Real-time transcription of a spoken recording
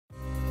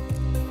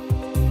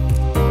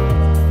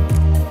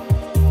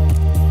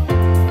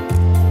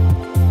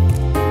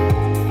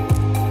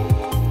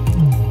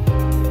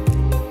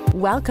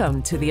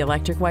Welcome to the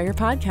Electric Wire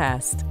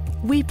Podcast.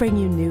 We bring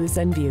you news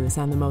and views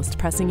on the most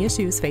pressing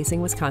issues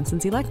facing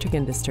Wisconsin's electric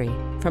industry,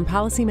 from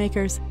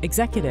policymakers,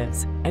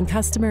 executives, and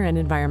customer and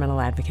environmental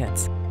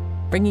advocates.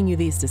 Bringing you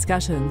these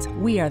discussions,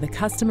 we are the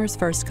Customers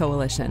First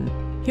Coalition.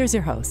 Here's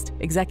your host,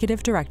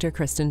 Executive Director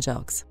Kristen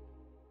Jilks.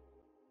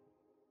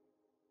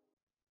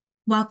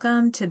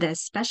 Welcome to this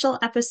special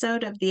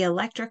episode of the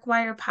Electric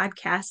Wire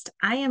Podcast.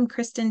 I am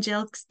Kristen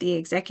Jilks, the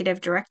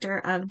Executive Director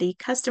of the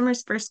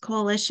Customers First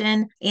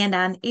Coalition, and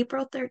on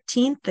April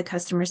 13th, the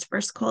Customers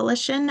First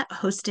Coalition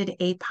hosted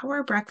a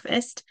power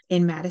breakfast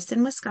in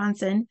Madison,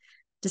 Wisconsin,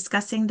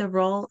 discussing the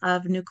role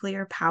of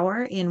nuclear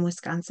power in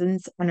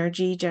Wisconsin's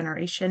energy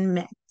generation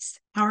mix.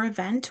 Our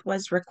event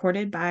was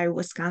recorded by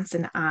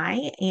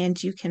WisconsinEye,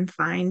 and you can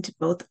find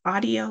both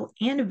audio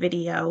and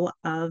video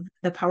of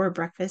the power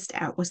breakfast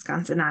at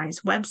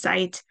WisconsinEye's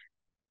website,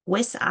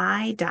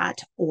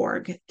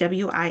 wiseye.org,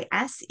 WISEYE.org.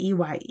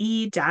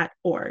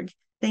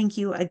 Thank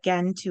you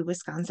again to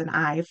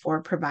WisconsinEye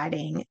for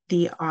providing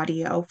the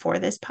audio for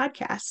this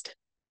podcast.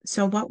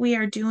 So what we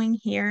are doing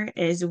here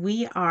is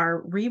we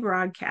are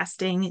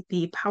rebroadcasting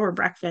the power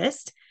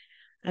breakfast.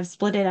 I've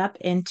split it up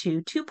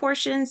into two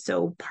portions.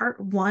 So part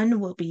one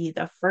will be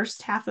the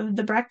first half of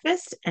the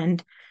breakfast,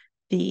 and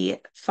the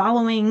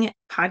following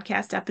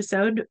podcast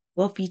episode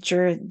will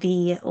feature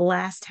the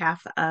last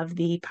half of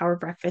the power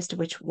breakfast,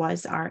 which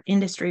was our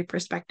industry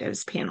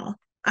perspectives panel.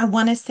 I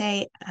want to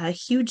say a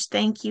huge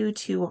thank you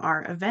to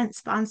our event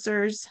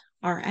sponsors.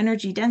 Our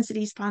energy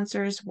density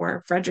sponsors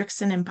were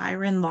Frederickson and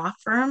Byron Law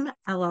Firm,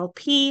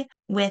 LLP,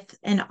 with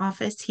an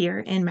office here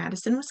in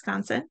Madison,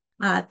 Wisconsin.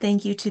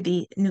 Thank you to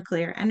the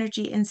Nuclear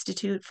Energy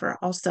Institute for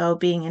also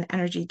being an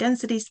energy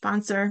density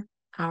sponsor.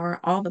 Our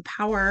All the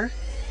Power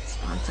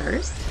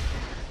sponsors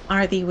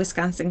are the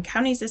Wisconsin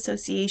Counties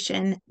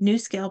Association,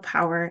 NewScale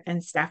Power,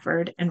 and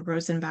Stafford and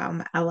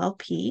Rosenbaum,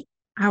 LLP.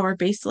 Our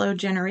baseload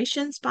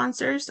generation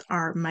sponsors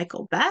are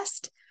Michael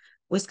Best,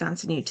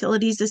 Wisconsin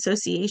Utilities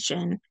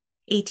Association,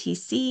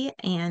 ATC,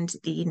 and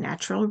the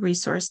Natural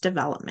Resource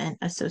Development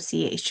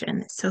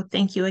Association. So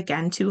thank you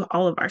again to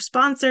all of our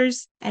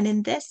sponsors. And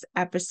in this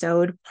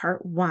episode,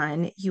 part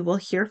one, you will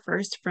hear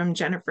first from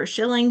Jennifer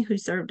Schilling, who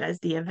served as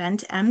the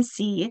event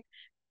MC.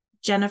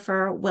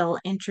 Jennifer will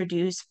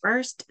introduce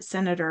first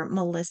Senator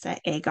Melissa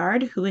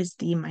Agard, who is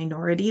the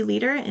minority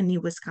leader in the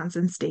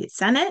Wisconsin State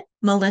Senate.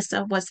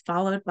 Melissa was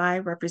followed by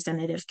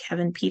Representative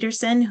Kevin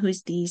Petersen,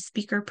 who's the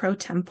Speaker pro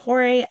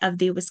tempore of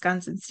the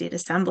Wisconsin State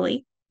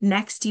Assembly.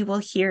 Next, you will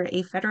hear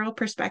a federal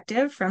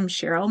perspective from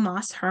Cheryl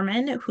Moss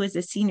Herman, who is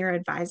a senior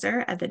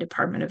advisor at the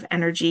Department of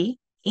Energy.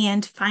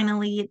 And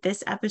finally,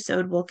 this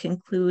episode will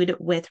conclude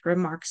with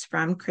remarks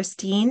from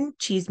Christine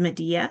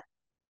Csizmadia,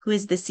 who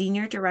is the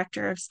Senior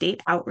Director of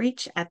State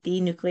Outreach at the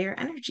Nuclear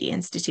Energy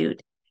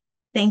Institute.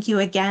 Thank you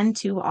again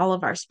to all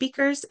of our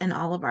speakers and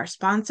all of our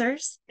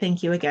sponsors.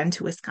 Thank you again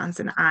to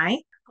WisconsinEye.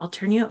 I'll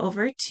turn you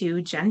over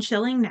to Jen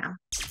Schilling now.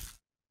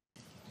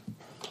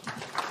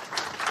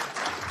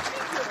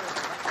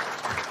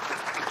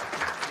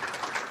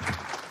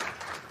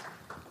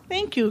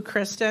 Thank you,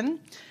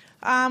 Kristen.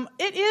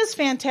 It is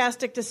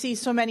fantastic to see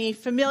so many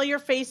familiar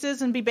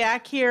faces and be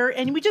back here.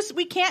 And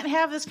we can't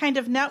have this kind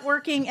of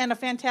networking and a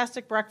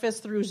fantastic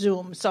breakfast through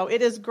Zoom. So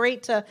it is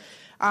great to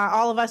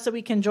all of us that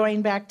we can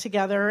join back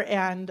together,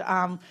 and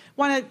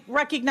want to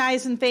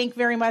recognize and thank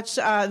very much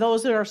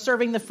those that are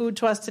serving the food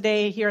to us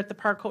today here at the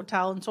Park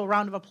Hotel. And so a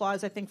round of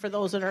applause, I think, for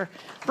those that are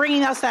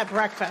bringing us that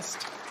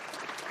breakfast.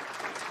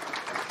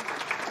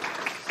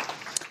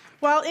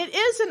 Well, it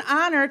is an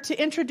honor to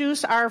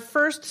introduce our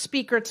first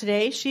speaker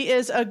today. She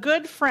is a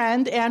good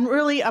friend and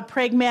really a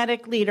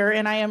pragmatic leader,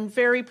 and I am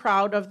very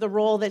proud of the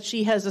role that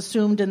she has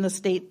assumed in the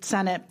state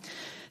Senate.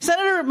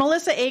 Senator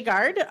Melissa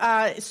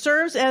Agard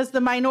serves as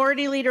the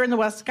minority leader in the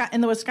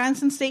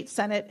Wisconsin State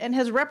Senate and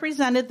has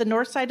represented the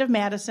north side of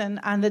Madison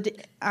on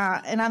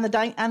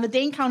the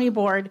Dane County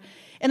Board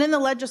and in the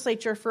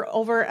legislature for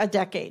over a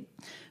decade.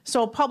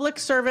 So public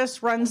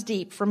service runs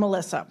deep for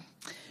Melissa.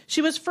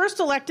 She was first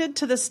elected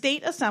to the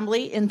State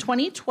Assembly in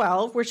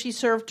 2012, where she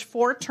served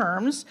 4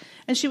 terms,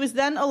 and she was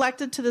then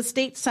elected to the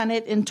State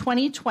Senate in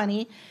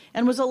 2020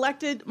 and was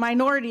elected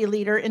minority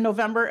leader in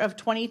November of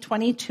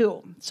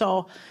 2022.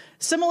 So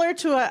similar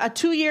to a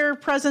 2-year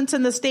presence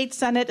in the State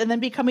Senate and then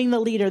becoming the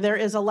leader, there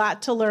is a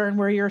lot to learn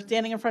where you're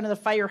standing in front of the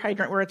fire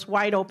hydrant where it's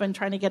wide open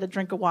trying to get a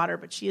drink of water,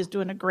 but she is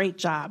doing a great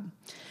job.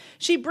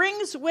 She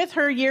brings with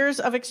her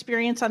years of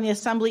experience on the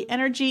Assembly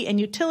Energy and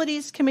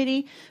Utilities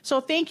Committee. So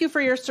thank you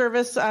for your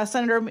service,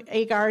 Senator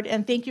Agard,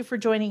 and thank you for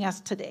joining us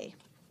today.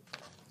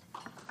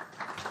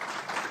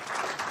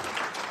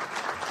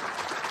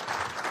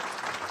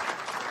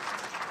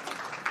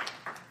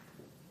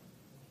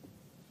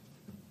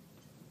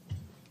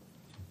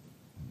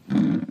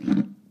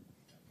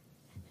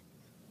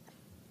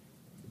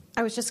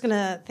 I was just going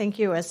to thank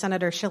you as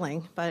Senator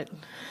Schilling, but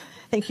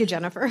thank you,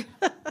 Jennifer.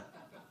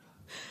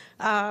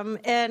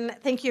 And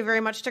thank you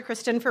very much to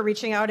Kristen for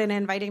reaching out and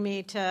inviting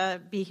me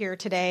to be here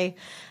today.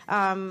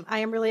 I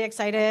am really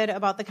excited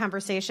about the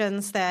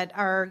conversations that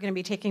are going to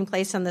be taking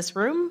place in this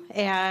room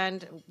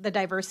and the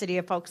diversity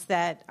of folks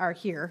that are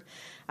here.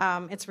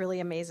 It's really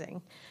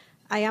amazing.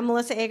 I am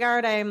Melissa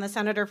Agard. I am the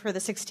senator for the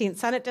 16th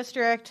Senate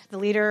District, the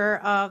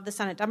leader of the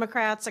Senate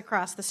Democrats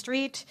across the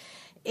street,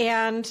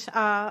 and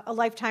a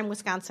lifetime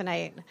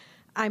Wisconsinite.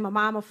 I'm a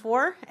mom of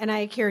 4, and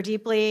I care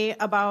deeply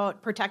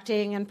about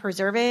protecting and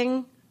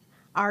preserving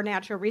our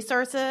natural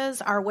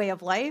resources, our way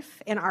of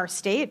life in our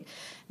state,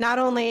 not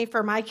only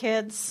for my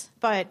kids,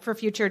 but for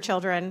future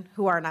children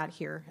who are not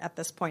here at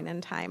this point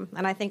in time.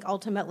 And I think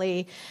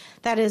ultimately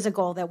that is a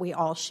goal that we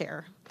all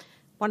share.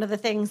 One of the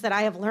things that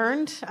I have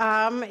learned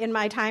in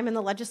my time in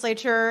the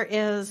legislature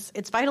is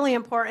it's vitally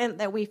important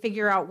that we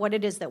figure out what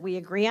it is that we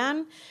agree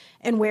on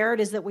and where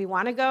it is that we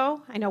want to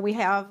go. I know we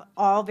have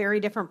all very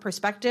different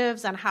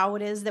perspectives on how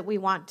it is that we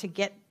want to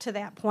get to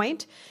that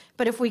point,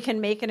 but if we can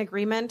make an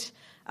agreement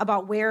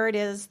about where it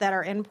is that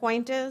our end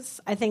point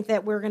is, I think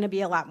that we're going to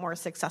be a lot more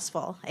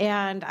successful.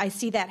 And I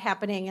see that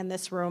happening in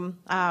this room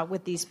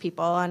with these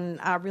people,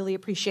 and I really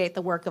appreciate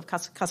the work of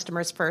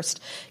Customers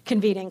First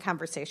convening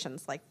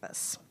conversations like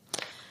this.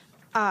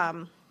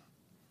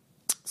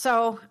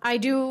 So I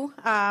do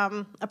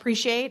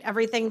appreciate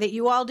everything that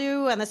you all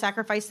do and the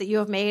sacrifice that you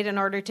have made in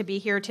order to be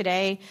here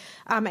today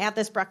at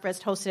this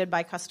breakfast hosted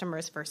by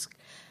Customers First.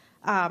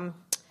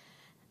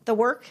 The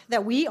work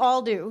that we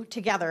all do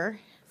together,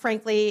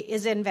 frankly,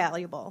 is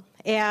invaluable.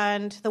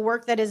 And the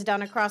work that is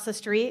done across the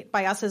street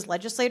by us as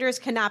legislators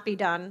cannot be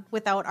done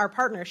without our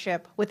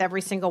partnership with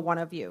every single one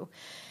of you.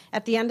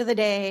 At the end of the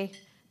day,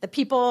 the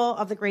people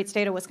of the great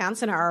state of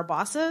Wisconsin are our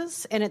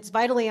bosses, and it's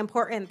vitally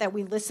important that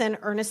we listen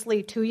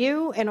earnestly to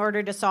you in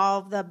order to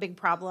solve the big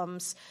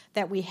problems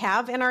that we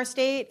have in our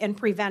state and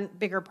prevent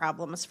bigger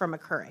problems from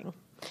occurring.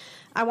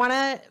 I want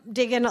to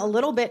dig in a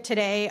little bit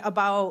today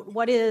about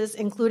what is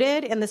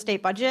included in the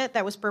state budget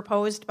that was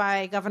proposed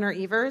by Governor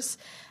Evers,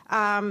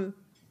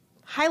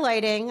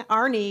 highlighting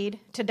our need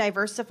to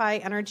diversify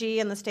energy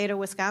in the state of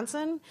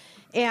Wisconsin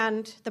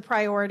and the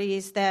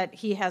priorities that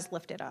he has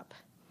lifted up.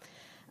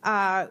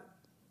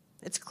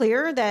 It's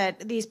clear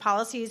that these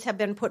policies have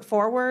been put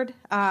forward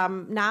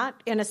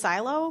not in a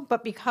silo,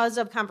 but because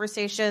of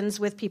conversations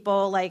with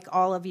people like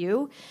all of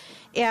you.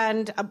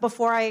 And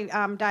before I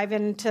dive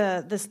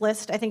into this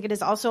list, I think it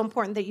is also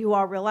important that you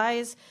all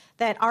realize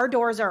that our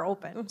doors are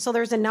open. So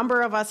there's a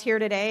number of us here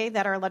today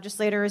that are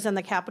legislators in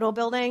the Capitol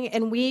building,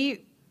 and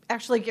we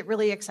actually get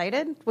really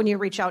excited when you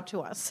reach out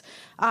to us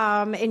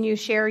and you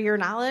share your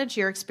knowledge,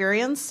 your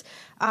experience,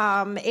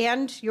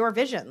 and your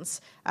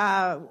visions.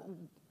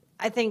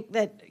 I think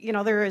that,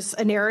 there is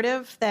a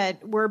narrative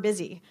that we're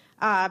busy.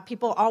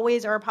 People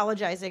always are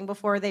apologizing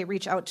before they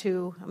reach out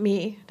to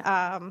me,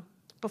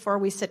 before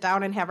we sit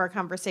down and have our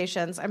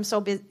conversations. I'm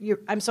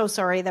so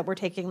sorry that we're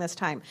taking this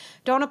time.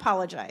 Don't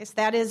apologize.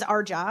 That is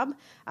our job,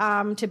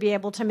 to be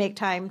able to make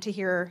time to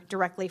hear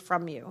directly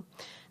from you.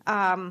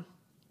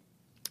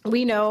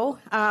 We know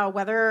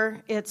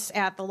whether it's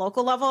at the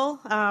local level,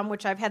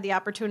 which I've had the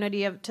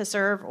opportunity to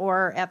serve,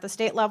 or at the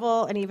state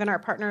level, and even our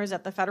partners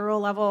at the federal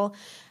level,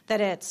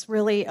 that it's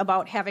really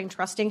about having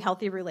trusting,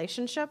 healthy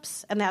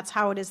relationships, and that's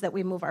how it is that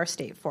we move our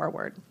state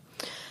forward.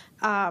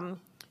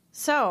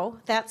 So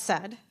that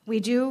said, we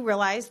do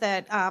realize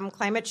that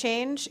climate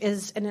change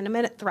is an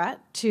imminent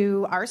threat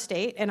to our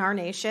state and our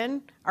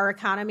nation, our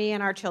economy,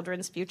 and our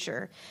children's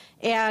future.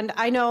 And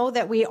I know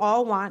that we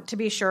all want to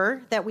be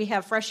sure that we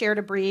have fresh air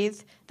to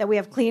breathe, that we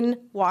have clean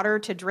water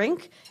to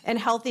drink, and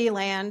healthy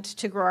land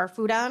to grow our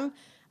food on.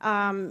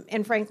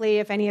 And frankly,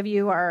 if any of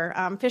you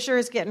are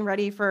fishers getting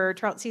ready for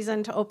trout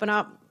season to open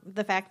up,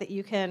 the fact that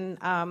you can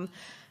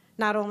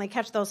not only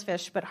catch those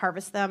fish, but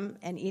harvest them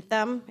and eat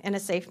them in a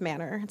safe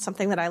manner. It's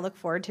something that I look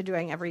forward to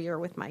doing every year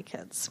with my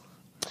kids.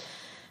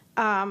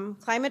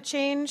 Climate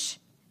change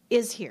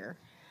is here.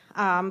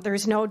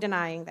 There's no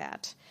denying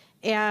that.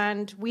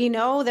 And we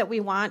know that we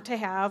want to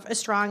have a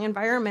strong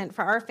environment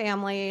for our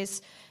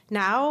families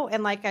now,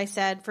 and like I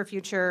said, for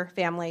future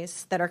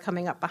families that are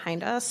coming up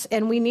behind us.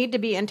 And we need to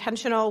be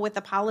intentional with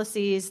the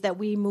policies that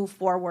we move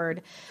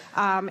forward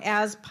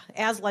as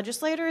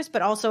legislators,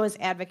 but also as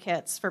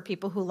advocates for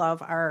people who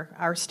love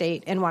our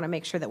state and want to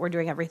make sure that we're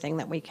doing everything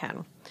that we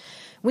can.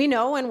 We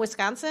know in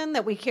Wisconsin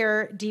that we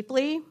care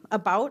deeply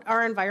about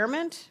our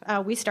environment.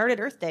 We started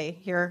Earth Day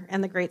here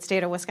in the great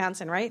state of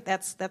Wisconsin, right?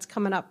 That's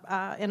coming up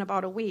in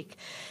about a week.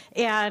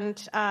 And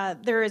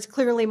there is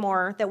clearly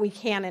more that we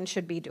can and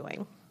should be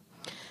doing.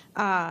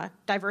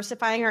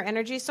 Diversifying our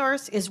energy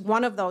source is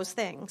one of those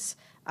things.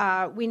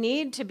 We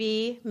need to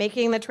be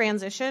making the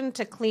transition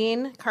to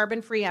clean,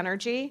 carbon-free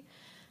energy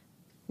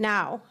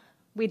now.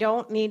 We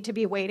don't need to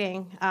be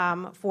waiting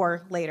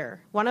for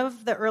later. One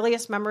of the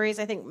earliest memories,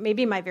 I think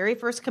maybe my very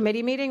first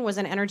committee meeting, was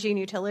an energy and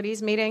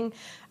utilities meeting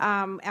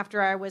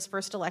after I was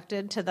first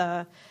elected to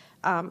the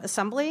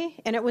Assembly.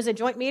 And it was a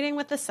joint meeting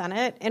with the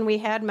Senate, and we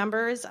had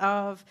members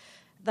of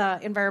the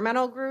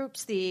environmental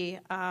groups, the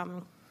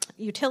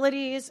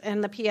utilities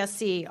and the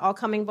PSC all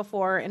coming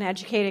before and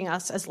educating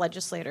us as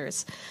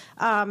legislators.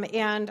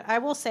 And I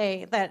will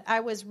say that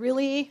I was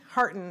really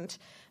heartened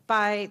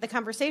by the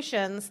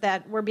conversations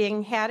that were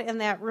being had in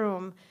that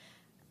room,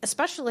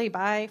 especially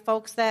by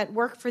folks that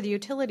work for the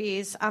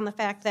utilities, on the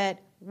fact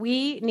that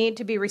we need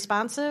to be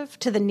responsive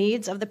to the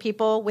needs of the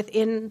people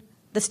within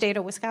the state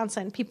of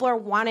Wisconsin. People are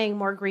wanting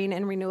more green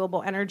and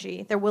renewable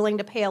energy. They're willing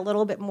to pay a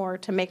little bit more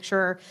to make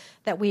sure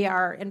that we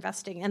are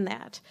investing in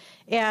that.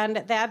 And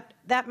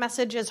that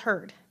message is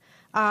heard.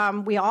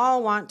 We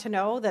all want to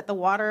know that the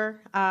water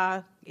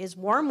is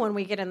warm when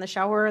we get in the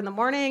shower in the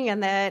morning,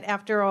 and that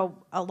after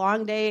a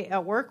long day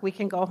at work, we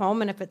can go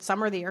home, and if it's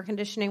summer, the air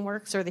conditioning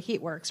works or the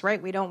heat works, right?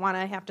 We don't want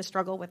to have to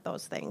struggle with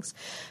those things.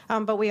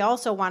 But we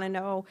also want to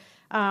know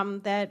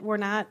that we're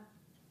not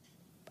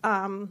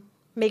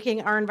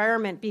making our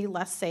environment be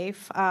less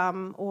safe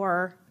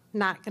or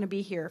not going to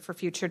be here for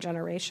future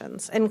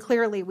generations. And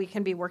clearly, we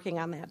can be working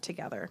on that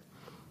together.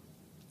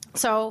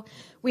 So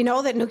we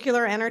know that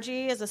nuclear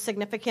energy is a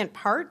significant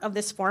part of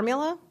this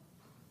formula,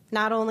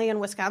 not only in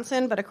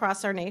Wisconsin, but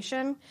across our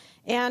nation.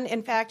 And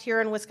in fact, here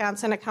in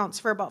Wisconsin, accounts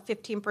for about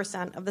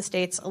 15% of the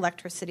state's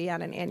electricity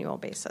on an annual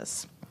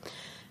basis.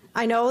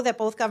 I know that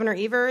both Governor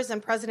Evers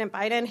and President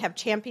Biden have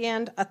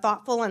championed a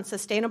thoughtful and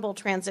sustainable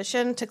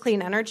transition to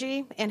clean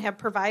energy and have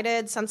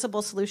provided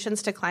sensible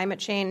solutions to climate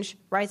change,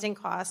 rising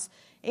costs,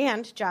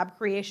 and job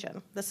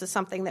creation. This is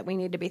something that we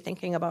need to be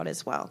thinking about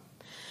as well.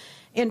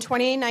 In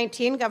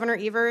 2019, Governor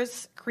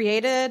Evers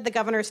created the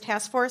Governor's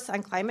Task Force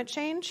on Climate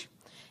Change.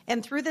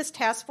 And through this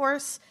task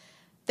force,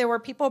 there were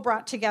people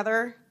brought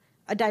together,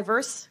 a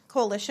diverse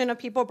coalition of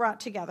people brought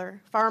together,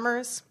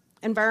 farmers,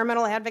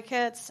 environmental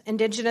advocates,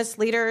 indigenous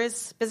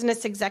leaders,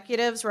 business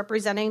executives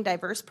representing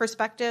diverse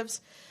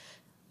perspectives,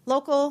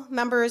 local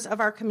members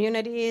of our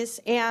communities,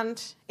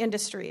 and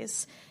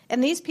industries.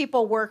 And these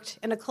people worked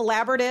in a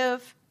collaborative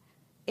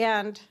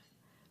and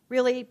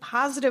really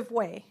positive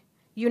way,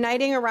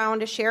 uniting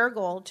around a shared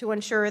goal to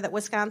ensure that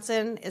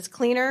Wisconsin is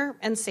cleaner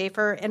and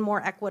safer and more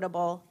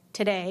equitable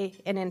today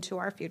and into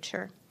our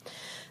future.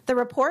 The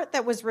report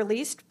that was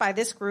released by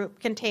this group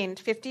contained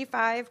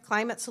 55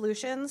 climate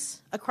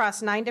solutions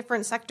across 9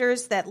 different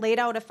sectors that laid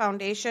out a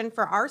foundation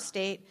for our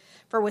state,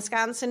 for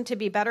Wisconsin to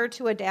be better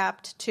to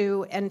adapt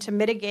to and to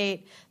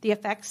mitigate the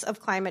effects of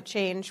climate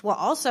change, while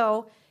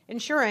also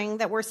ensuring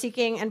that we're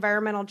seeking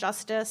environmental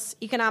justice,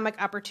 economic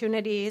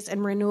opportunities,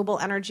 and renewable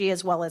energy,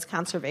 as well as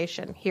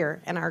conservation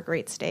here in our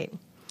great state.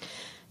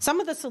 Some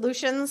of the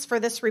solutions for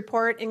this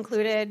report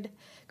included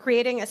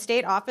creating a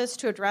state office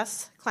to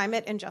address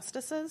climate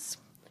injustices,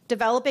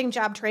 developing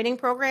job training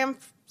programs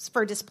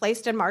for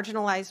displaced and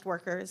marginalized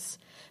workers,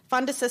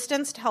 fund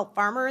assistance to help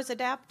farmers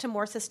adapt to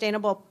more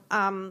sustainable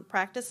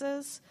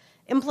practices,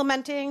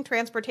 implementing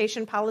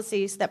transportation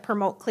policies that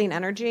promote clean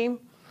energy,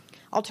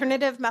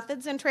 alternative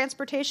methods in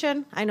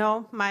transportation. I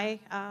know my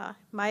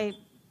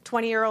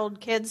 20-year-old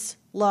kids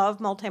love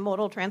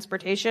multimodal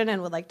transportation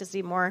and would like to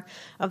see more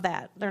of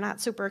that. They're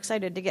not super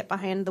excited to get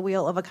behind the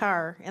wheel of a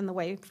car in the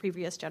way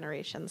previous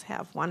generations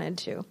have wanted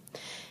to.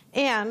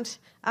 And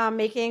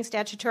making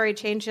statutory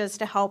changes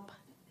to help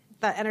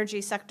the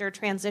energy sector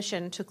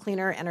transition to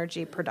cleaner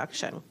energy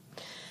production.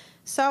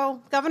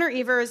 So Governor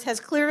Evers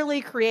has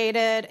clearly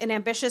created an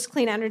ambitious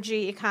clean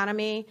energy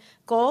economy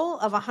goal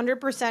of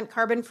 100%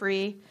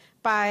 carbon-free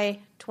by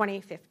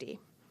 2050.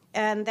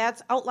 And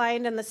that's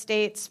outlined in the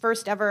state's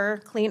first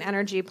ever clean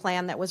energy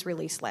plan that was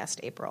released last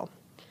April.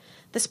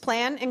 This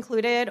plan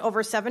included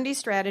over 70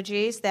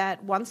 strategies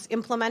that, once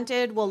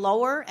implemented, will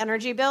lower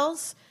energy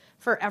bills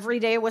for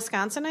everyday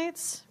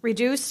Wisconsinites,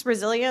 reduce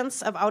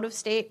reliance on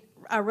out-of-state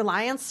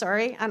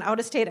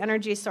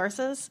energy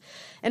sources,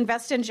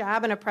 invest in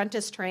job and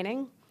apprentice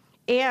training,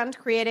 and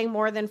creating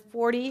more than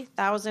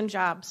 40,000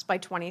 jobs by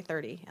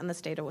 2030 in the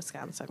state of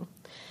Wisconsin.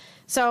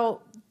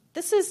 So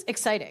this is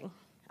exciting.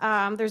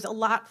 There's a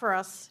lot for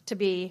us to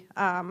be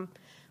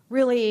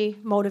really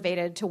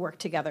motivated to work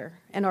together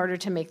in order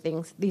to make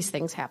these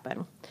things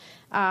happen.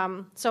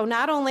 So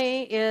not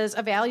only is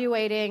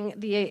evaluating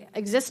the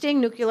existing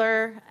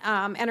nuclear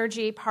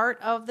energy part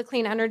of the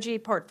clean energy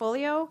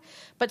portfolio,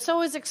 but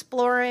so is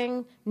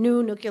exploring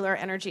new nuclear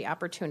energy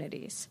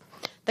opportunities.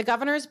 The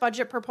governor's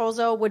budget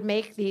proposal would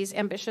make these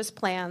ambitious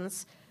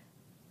plans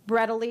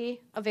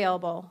readily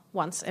available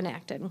once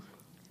enacted.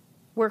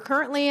 We're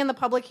currently in the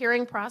public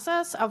hearing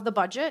process of the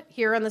budget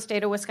here in the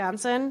state of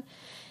Wisconsin.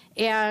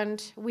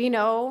 And we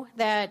know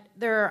that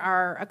there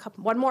are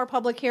one more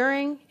public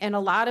hearing and a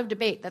lot of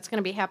debate that's going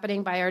to be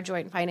happening by our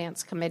Joint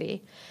Finance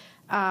Committee.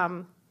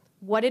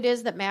 What it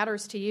is that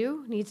matters to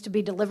you needs to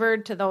be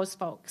delivered to those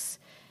folks.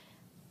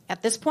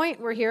 At this point,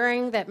 we're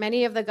hearing that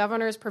many of the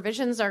governor's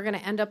provisions are going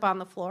to end up on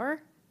the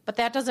floor, but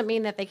that doesn't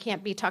mean that they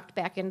can't be tucked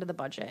back into the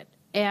budget.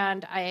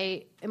 And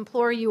I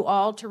implore you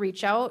all to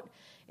reach out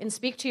and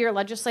speak to your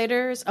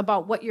legislators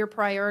about what your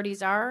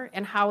priorities are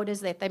and how it is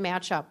that they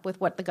match up with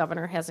what the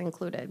governor has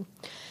included.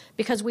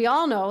 Because we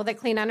all know that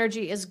clean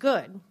energy is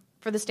good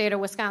for the state of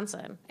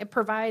Wisconsin. It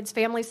provides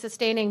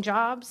family-sustaining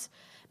jobs,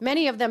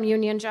 many of them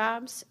union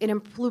jobs. It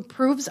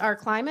improves our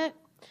climate.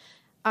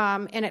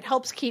 and it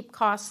helps keep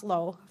costs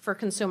low for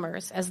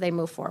consumers as they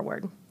move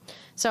forward.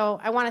 So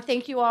I want to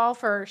thank you all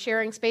for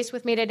sharing space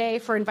with me today,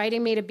 for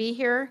inviting me to be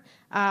here,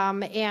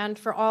 and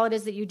for all it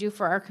is that you do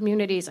for our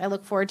communities. I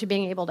look forward to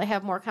being able to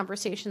have more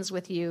conversations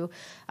with you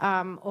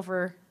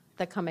over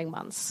the coming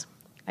months.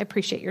 I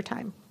appreciate your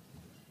time.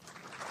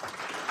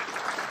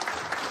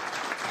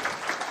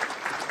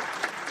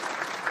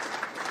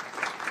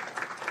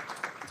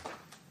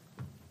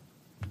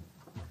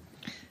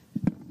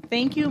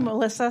 Thank you,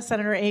 Melissa,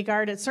 Senator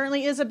Agard. It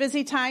certainly is a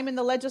busy time in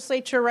the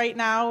legislature right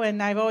now,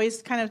 and I've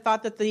always kind of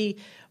thought that the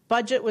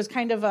budget was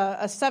kind of a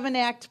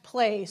 7-act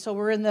play. So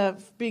we're in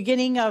the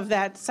beginning of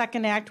that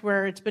second act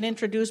where it's been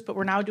introduced, but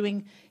we're now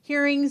doing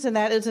hearings, and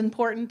that is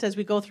important as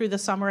we go through the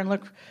summer and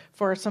look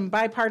for some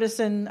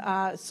bipartisan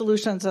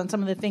solutions on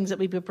some of the things that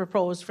we've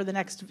proposed for the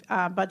next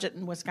budget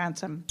in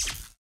Wisconsin.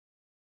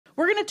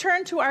 We're going to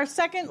turn to our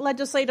second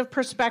legislative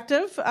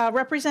perspective.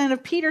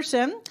 Representative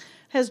Petersen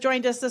has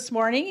joined us this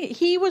morning.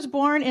 He was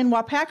born in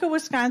Wapaka,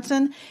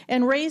 Wisconsin,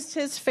 and raised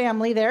his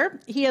family there.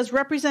 He has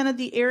represented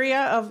the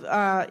area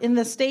of in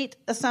the state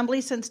assembly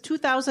since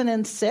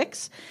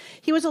 2006.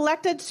 He was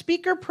elected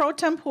Speaker pro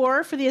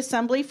tempore for the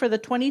assembly for the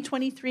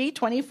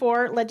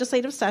 2023-24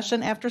 legislative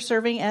session after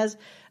serving as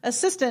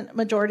assistant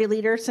majority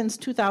leader since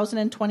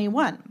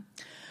 2021.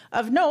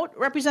 Of note,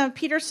 Representative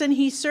Petersen,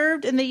 he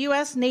served in the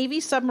U.S.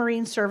 Navy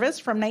submarine service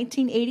from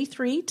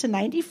 1983 to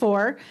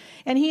 94,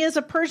 and he is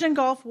a Persian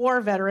Gulf War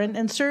veteran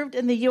and served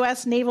in the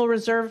U.S. Naval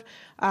Reserve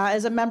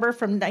as a member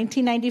from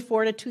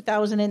 1994 to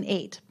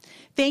 2008.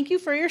 Thank you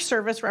for your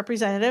service,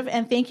 Representative,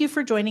 and thank you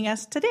for joining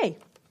us today.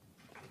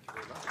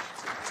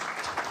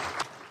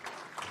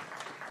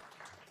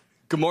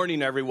 Good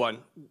morning, everyone.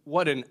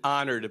 What an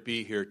honor to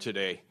be here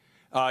today.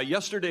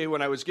 Yesterday,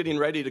 when I was getting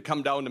ready to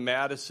come down to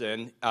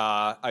Madison,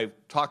 I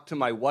talked to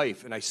my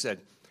wife, and I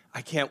said,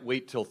 I can't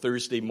wait till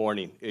Thursday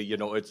morning. You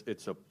know,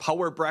 it's a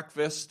power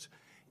breakfast,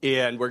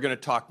 and we're going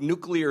to talk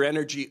nuclear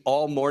energy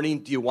all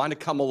morning. Do you want to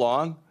come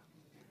along?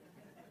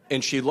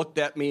 And she looked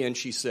at me, and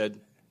she said,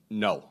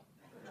 no.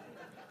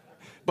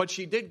 But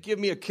she did give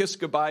me a kiss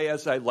goodbye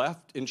as I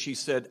left, and she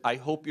said, I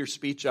hope your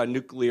speech on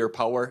nuclear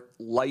power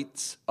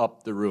lights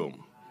up the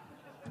room.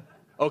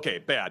 Okay,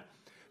 bad.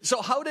 So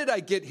how did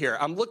I get here?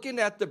 I'm looking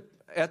at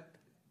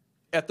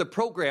the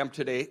program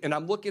today, and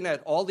I'm looking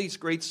at all these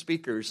great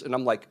speakers, and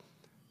I'm like,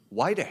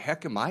 why the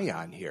heck am I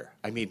on here?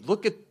 I mean,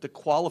 look at the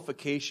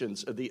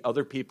qualifications of the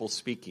other people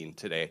speaking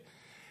today.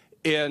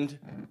 And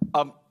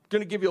I'm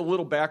going to give you a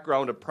little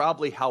background of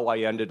probably how I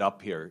ended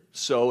up here.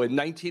 So in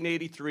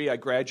 1983, I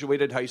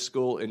graduated high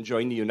school and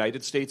joined the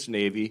United States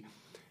Navy.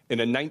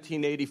 And in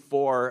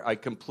 1984, I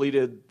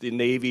completed the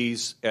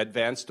Navy's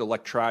Advanced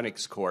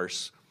Electronics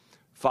course.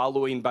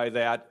 Following by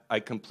that, I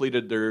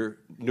completed their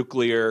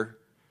nuclear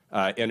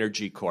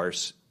energy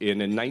course.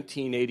 And in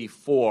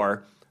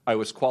 1984, I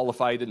was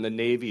qualified in the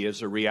Navy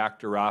as a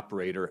reactor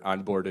operator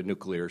on board a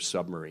nuclear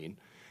submarine.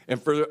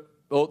 And for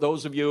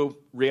those of you,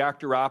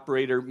 reactor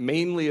operator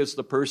mainly is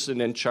the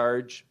person in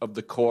charge of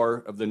the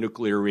core of the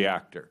nuclear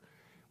reactor.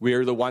 We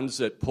are the ones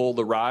that pull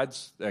the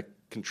rods that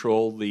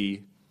control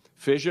the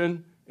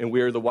fission, and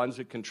we are the ones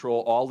that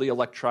control all the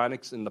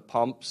electronics and the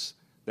pumps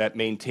that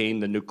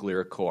maintain the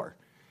nuclear core.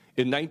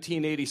 In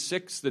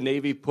 1986, the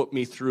Navy put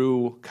me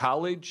through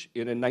college,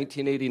 and in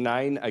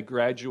 1989, I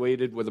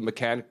graduated with a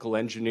mechanical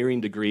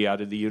engineering degree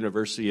out of the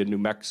University of New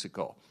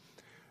Mexico.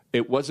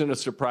 It wasn't a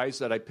surprise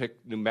that I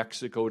picked New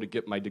Mexico to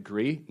get my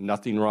degree.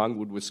 Nothing wrong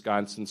with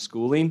Wisconsin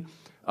schooling.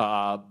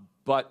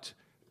 But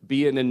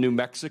being in New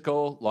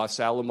Mexico, Los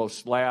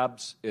Alamos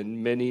Labs,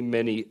 and many,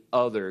 many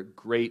other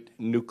great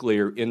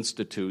nuclear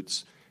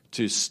institutes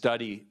to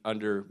study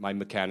under my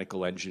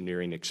mechanical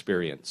engineering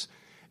experience.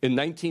 In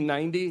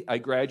 1990, I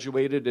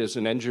graduated as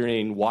an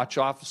engineering watch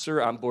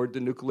officer on board the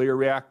nuclear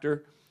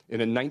reactor.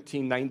 And in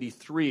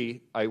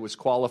 1993, I was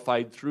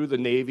qualified through the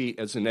Navy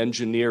as an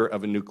engineer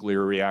of a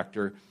nuclear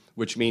reactor,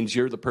 which means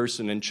you're the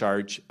person in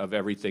charge of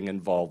everything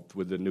involved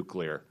with the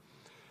nuclear.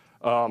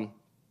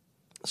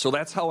 So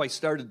that's how I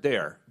started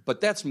there.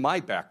 But that's my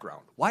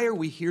background. Why are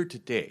we here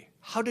today?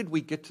 How did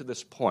we get to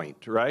this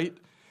point, right?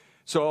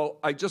 So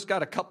I just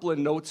got a couple of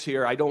notes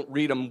here. I don't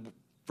read them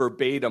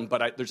verbatim,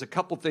 but there's a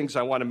couple things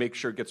I want to make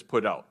sure gets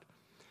put out.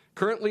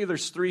 Currently,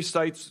 there's 3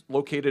 sites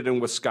located in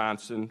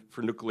Wisconsin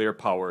for nuclear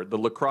power. The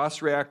La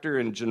Crosse reactor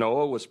in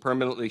Genoa was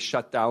permanently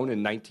shut down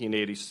in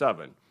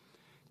 1987.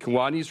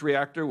 Kewaunee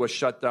reactor was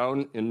shut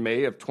down in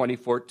May of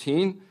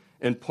 2014,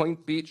 and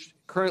Point Beach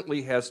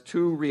currently has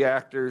 2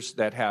 reactors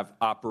that have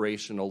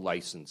operational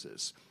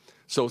licenses.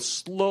 So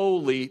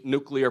slowly,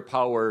 nuclear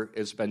power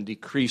has been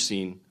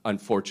decreasing,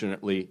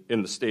 unfortunately,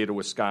 in the state of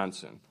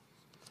Wisconsin.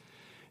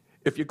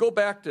 If you go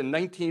back to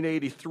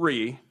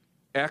 1983,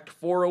 Act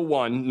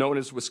 401, known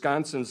as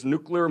Wisconsin's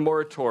Nuclear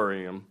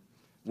Moratorium,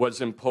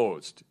 was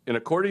imposed. And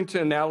according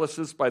to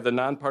analysis by the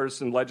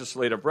Nonpartisan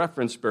Legislative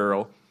Reference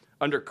Bureau,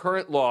 under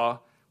current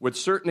law, with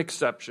certain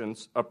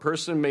exceptions, a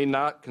person may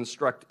not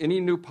construct any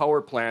new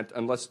power plant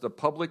unless the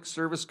Public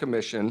Service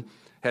Commission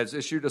has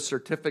issued a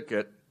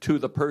certificate to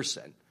the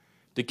person.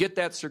 To get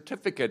that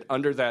certificate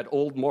under that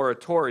old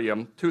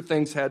moratorium, two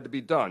things had to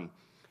be done.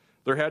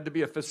 There had to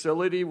be a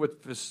facility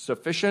with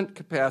sufficient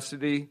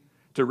capacity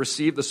to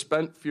receive the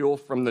spent fuel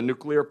from the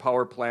nuclear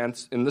power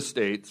plants in the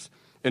states,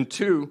 and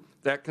two,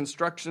 that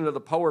construction of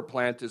the power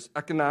plant is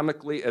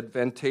economically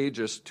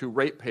advantageous to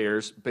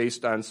ratepayers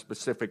based on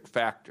specific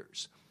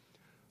factors.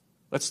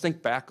 Let's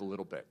think back a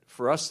little bit.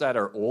 For us that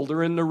are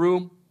older in the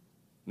room,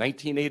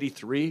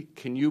 1983,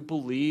 can you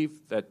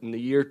believe that in the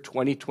year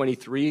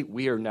 2023,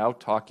 we are now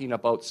talking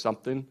about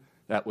something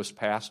that was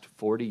passed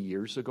 40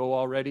 years ago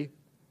already?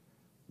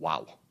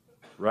 Wow,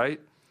 right?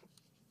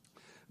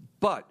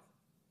 But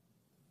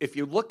if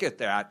you look at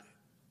that,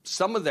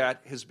 some of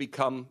that has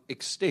become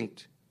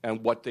extinct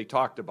and what they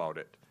talked about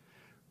it.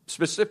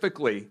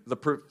 Specifically, the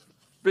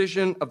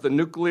provision of the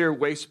Nuclear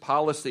Waste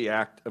Policy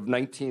Act of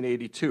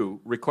 1982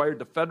 required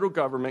the federal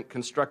government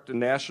construct a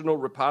national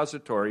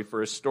repository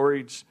for a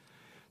storage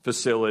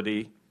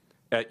facility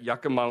at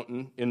Yucca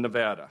Mountain in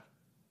Nevada.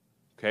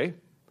 Okay?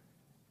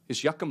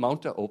 Is Yucca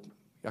Mountain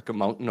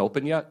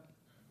open yet?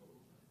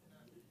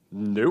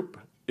 Nope.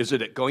 Is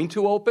it going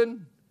to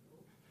open?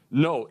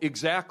 No,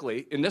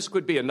 exactly. And this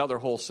could be another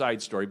whole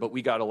side story, but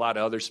we got a lot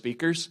of other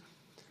speakers.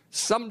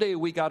 Someday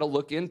we got to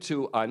look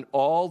into on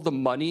all the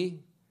money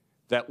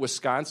that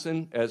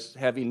Wisconsin, as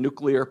having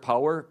nuclear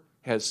power,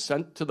 has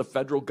sent to the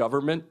federal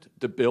government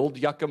to build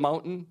Yucca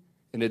Mountain,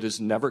 and it has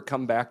never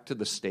come back to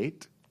the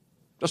state.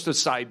 Just a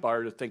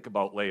sidebar to think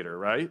about later,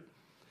 right?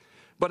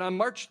 But on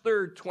March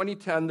 3rd,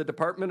 2010, the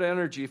Department of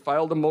Energy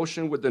filed a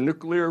motion with the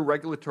Nuclear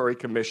Regulatory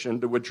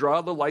Commission to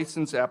withdraw the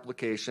license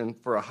application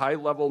for a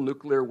high-level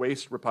nuclear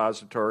waste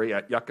repository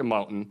at Yucca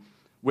Mountain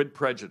with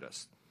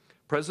prejudice.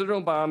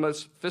 President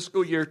Obama's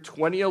fiscal year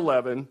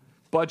 2011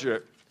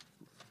 budget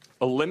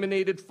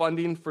eliminated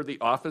funding for the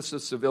Office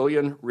of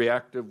Civilian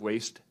Reactive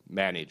Waste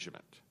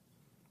Management.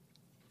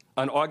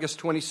 On August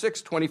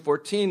 26,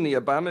 2014, the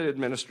Obama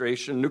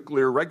administration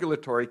Nuclear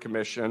Regulatory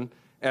Commission,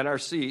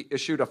 NRC,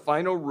 issued a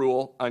final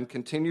rule on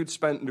continued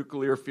spent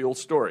nuclear fuel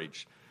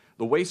storage.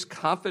 The waste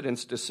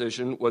confidence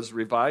decision was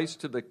revised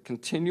to the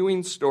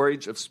continuing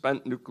storage of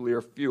spent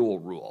nuclear fuel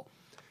rule.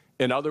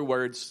 In other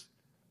words,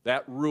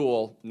 that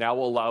rule now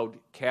allowed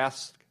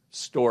cask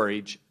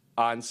storage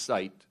on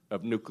site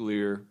of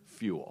nuclear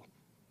fuel.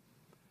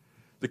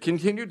 The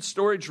continued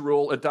storage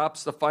rule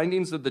adopts the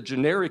findings of the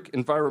generic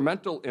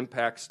environmental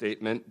impact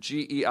statement,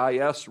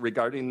 GEIS,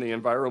 regarding the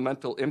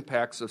environmental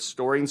impacts of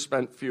storing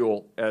spent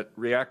fuel at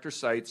reactor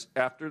sites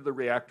after the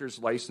reactor's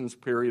license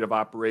period of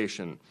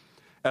operation.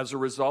 As a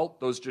result,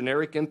 those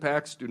generic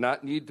impacts do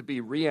not need to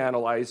be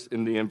reanalyzed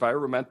in the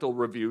environmental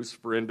reviews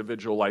for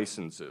individual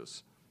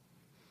licenses.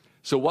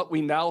 So what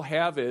we now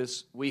have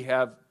is, we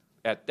have,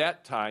 at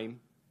that time,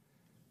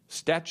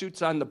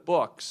 statutes on the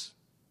books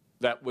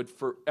that would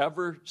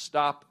forever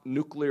stop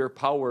nuclear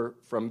power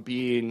from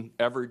being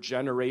ever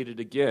generated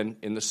again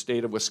in the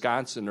state of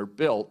Wisconsin or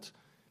built,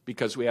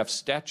 because we have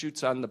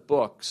statutes on the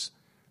books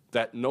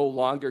that no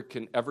longer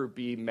can ever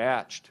be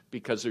matched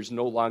because there's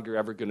no longer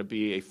ever going to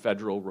be a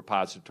federal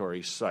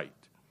repository site.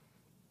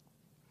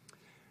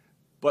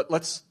 But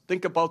let's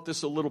think about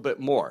this a little bit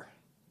more,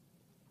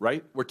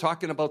 right? We're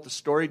talking about the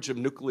storage of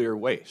nuclear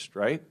waste,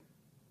 right?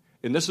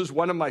 And this is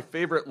one of my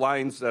favorite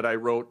lines that I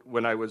wrote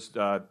when I was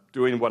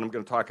doing what I'm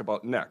going to talk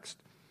about next.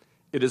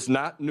 It is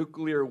not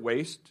nuclear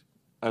waste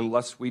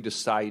unless we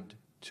decide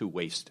to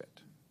waste it.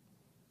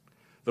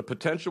 The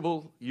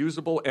potential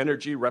usable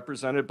energy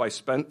represented by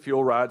spent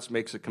fuel rods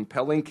makes a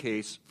compelling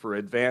case for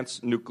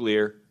advanced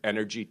nuclear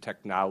energy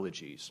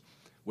technologies,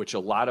 which a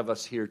lot of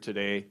us here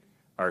today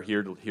are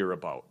here to hear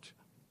about.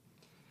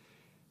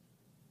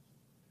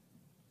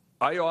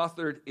 I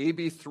authored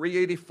AB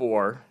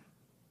 384,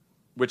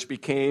 which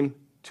became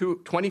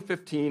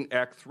 2015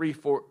 Act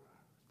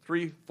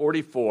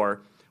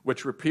 344,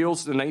 which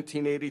repeals the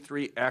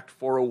 1983 Act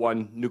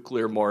 401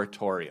 nuclear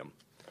moratorium.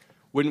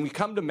 When we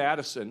come to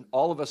Madison,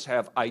 all of us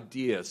have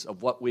ideas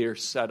of what we are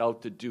set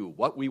out to do,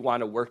 what we want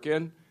to work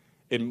in.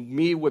 And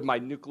me, with my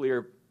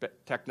nuclear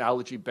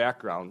technology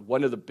background,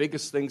 one of the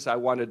biggest things I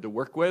wanted to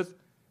work with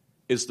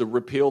is to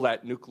repeal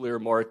that nuclear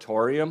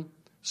moratorium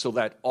so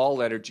that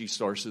all energy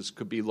sources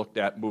could be looked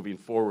at moving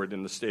forward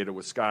in the state of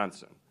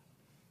Wisconsin.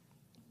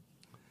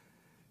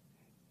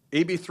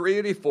 AB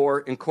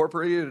 384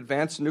 incorporated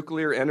advanced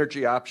nuclear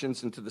energy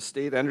options into the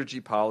state energy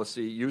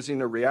policy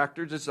using a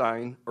reactor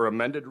design or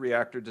amended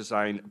reactor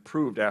design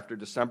approved after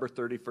December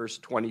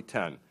 31st,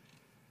 2010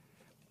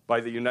 by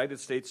the United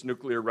States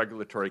Nuclear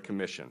Regulatory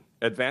Commission.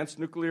 Advanced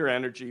nuclear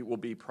energy will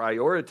be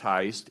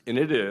prioritized, and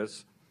it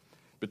is,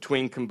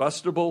 between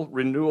combustible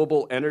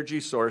renewable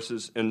energy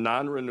sources and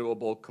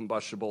non-renewable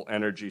combustible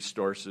energy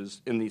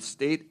sources in the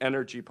State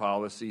Energy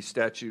Policy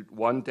Statute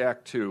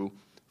 1-2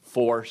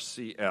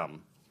 4CM.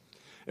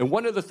 And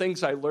one of the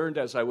things I learned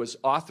as I was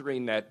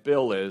authoring that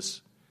bill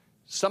is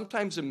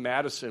sometimes in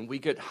Madison we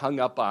get hung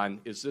up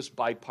on, is this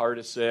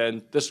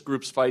bipartisan, this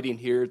group's fighting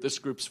here, this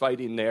group's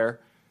fighting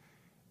there.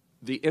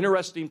 The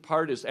interesting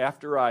part is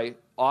after I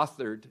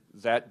authored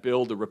that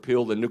bill to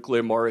repeal the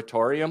nuclear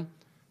moratorium,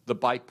 the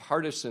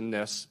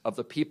bipartisanness of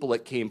the people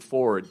that came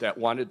forward that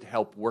wanted to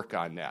help work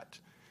on that.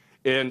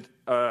 And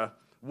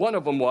one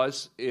of them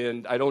was,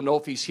 and I don't know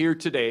if he's here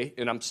today,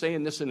 and I'm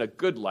saying this in a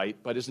good light,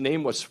 but his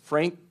name was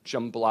Frank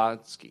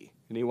Jablonski.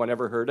 Anyone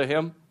ever heard of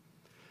him?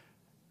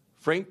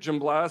 Frank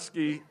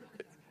Jablonski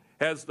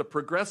has the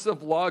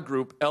Progressive Law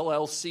Group,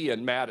 LLC,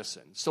 in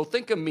Madison. So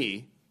think of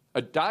me,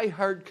 a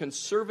diehard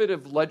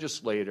conservative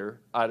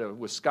legislator out of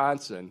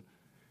Wisconsin,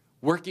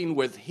 working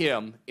with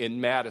him in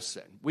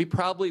Madison. We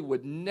probably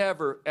would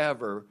never,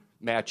 ever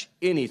match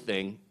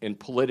anything in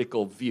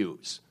political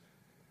views.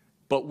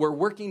 But we're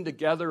working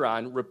together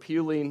on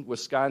repealing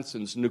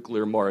Wisconsin's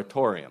nuclear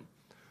moratorium.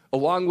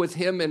 Along with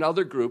him and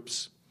other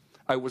groups,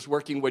 I was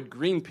working with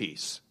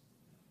Greenpeace,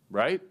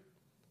 right?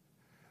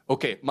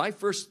 Okay, my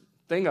first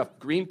thing of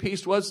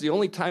Greenpeace was the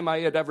only time I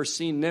had ever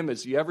seen them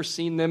is, you ever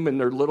seen them in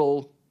their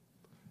little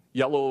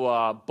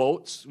yellow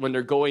boats when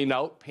they're going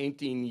out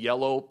painting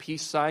yellow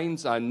peace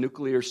signs on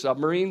nuclear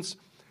submarines?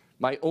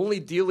 My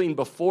only dealing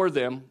before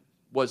them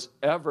was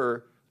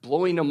ever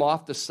blowing them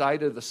off the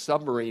side of the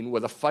submarine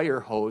with a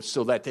fire hose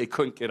so that they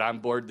couldn't get on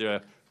board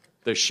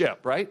the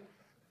ship, right?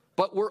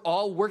 But we're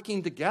all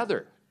working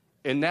together,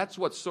 and that's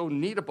what's so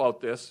neat about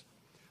this.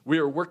 We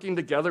are working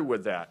together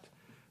with that.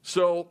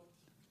 So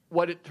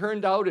what it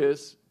turned out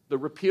is the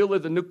repeal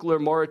of the nuclear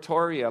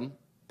moratorium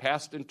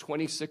passed in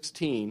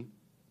 2016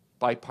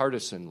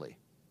 bipartisanly.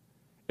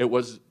 It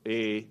was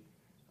a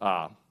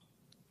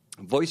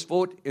voice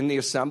vote in the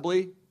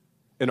Assembly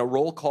and a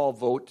roll call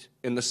vote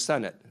in the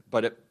Senate,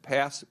 but it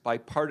passed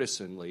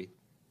bipartisanly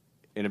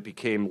and it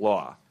became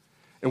law.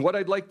 And what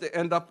I'd like to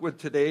end up with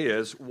today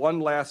is one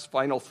last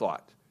final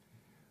thought.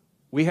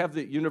 We have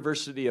the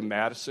University of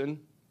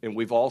Madison, and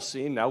we've all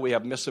seen, now we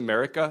have Miss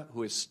America,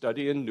 who is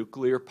studying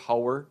nuclear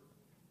power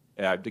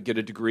to get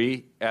a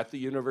degree at the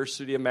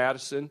University of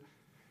Madison.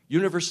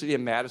 University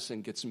of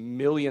Madison gets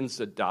millions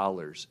of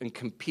dollars and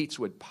competes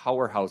with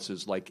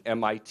powerhouses like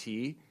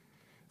MIT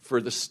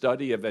for the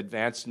study of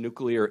advanced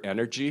nuclear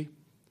energy.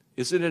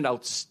 Isn't it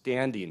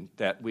outstanding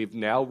that we've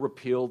now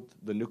repealed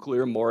the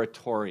nuclear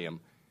moratorium,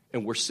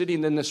 and we're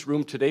sitting in this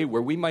room today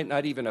where we might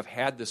not even have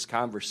had this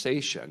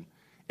conversation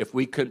if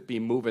we couldn't be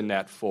moving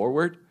that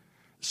forward?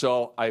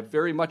 So I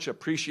very much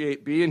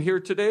appreciate being here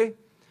today,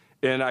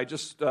 and I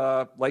just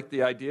like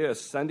the idea of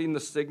sending the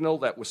signal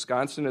that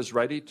Wisconsin is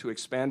ready to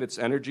expand its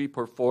energy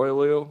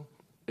portfolio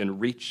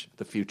and reach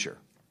the future.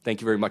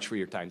 Thank you very much for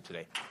your time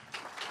today.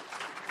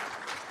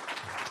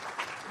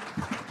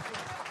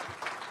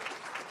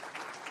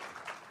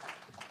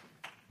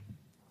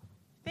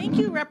 Thank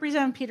you,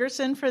 Representative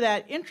Petersen, for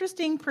that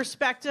interesting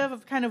perspective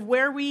of kind of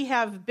where we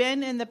have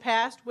been in the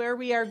past, where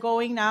we are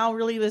going now,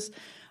 really this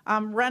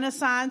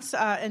renaissance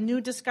and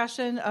new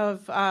discussion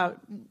of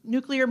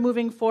nuclear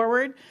moving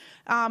forward.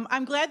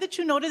 I'm glad that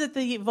you noted that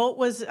the vote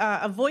was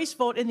a voice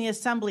vote in the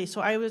Assembly,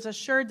 so I was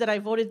assured that I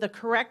voted the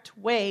correct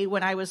way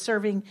when I was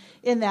serving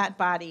in that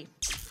body.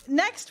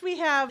 Next, we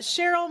have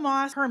Cheryl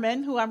Moss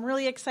Herman, who I'm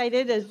really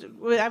excited.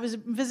 I was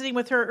visiting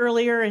with her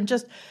earlier, and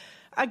just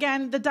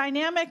again, the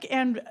dynamic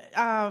and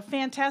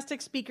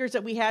fantastic speakers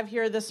that we have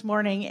here this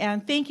morning.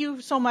 And thank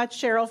you so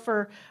much, Cheryl,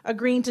 for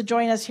agreeing to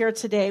join us here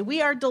today.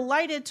 We are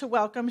delighted to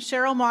welcome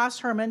Cheryl Moss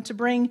Herman to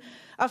bring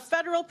a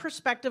federal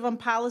perspective on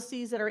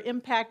policies that are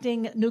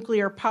impacting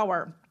nuclear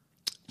power.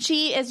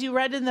 She, as you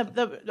read in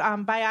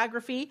the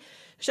biography,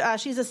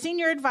 she's a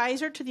senior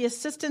advisor to the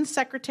Assistant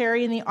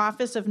Secretary in the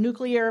Office of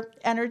Nuclear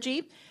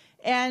Energy.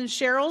 And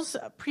Cheryl's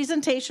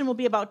presentation will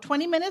be about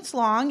 20 minutes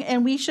long,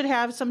 and we should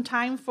have some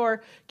time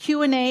for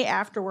Q&A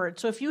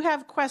afterwards. So if you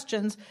have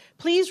questions,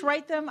 please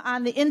write them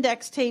on the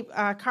index tape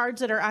cards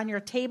that are on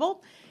your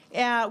table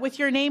with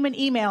your name and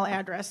email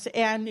address,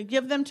 and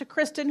give them to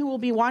Kristen, who will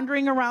be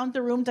wandering around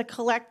the room to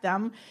collect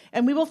them.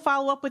 And we will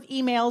follow up with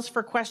emails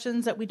for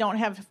questions that we don't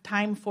have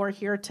time for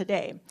here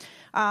today.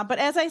 But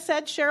as I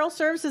said, Cheryl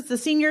serves as the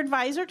Senior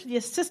Advisor to the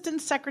Assistant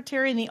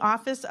Secretary in the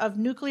Office of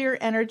Nuclear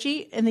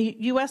Energy in the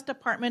U.S.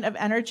 Department of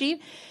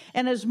Energy,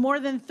 and has more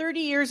than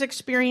 30 years'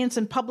 experience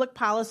in public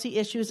policy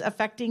issues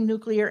affecting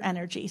nuclear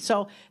energy.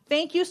 So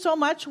thank you so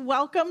much.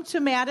 Welcome to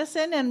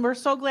Madison, and we're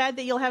so glad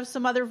that you'll have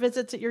some other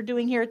visits that you're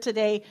doing here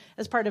today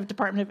as part of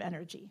Department of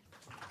Energy.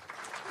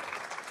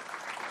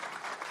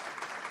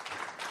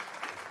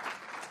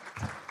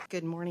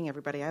 Good morning,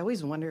 everybody. I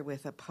always wonder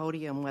with a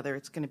podium whether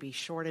it's going to be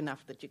short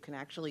enough that you can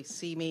actually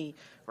see me,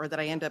 or that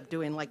I end up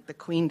doing like the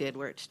Queen did,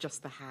 where it's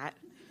just the hat.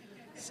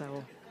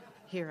 So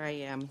here I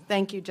am.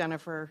 Thank you,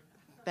 Jennifer.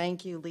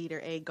 Thank you,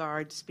 Leader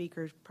Agard,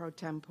 Speaker Pro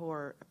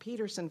Tempore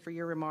Petersen, for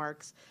your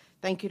remarks.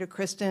 Thank you to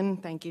Kristen.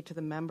 Thank you to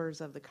the members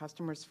of the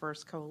Customers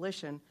First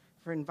Coalition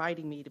for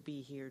inviting me to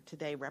be here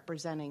today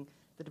representing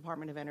the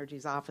Department of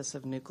Energy's Office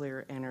of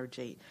Nuclear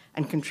Energy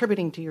and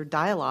contributing to your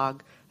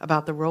dialogue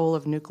about the role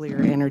of nuclear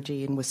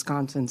energy in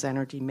Wisconsin's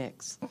energy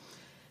mix.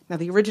 Now,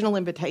 the original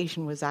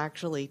invitation was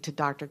actually to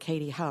Dr.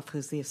 Katie Huff,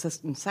 who's the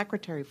Assistant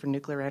Secretary for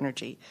Nuclear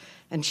Energy,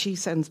 and she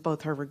sends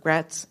both her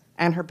regrets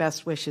and her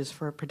best wishes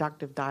for a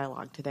productive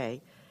dialogue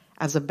today.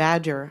 As a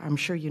Badger, I'm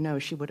sure you know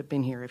she would have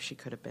been here if she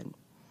could have been.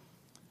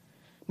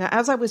 Now,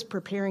 as I was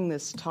preparing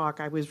this talk,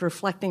 I was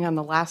reflecting on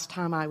the last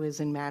time I was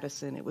in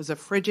Madison. It was a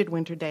frigid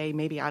winter day,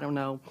 maybe,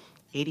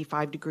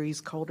 85 degrees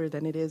colder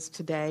than it is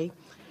today.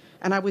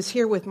 And I was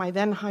here with my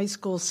then high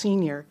school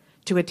senior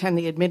to attend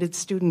the Admitted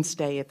Students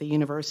Day at the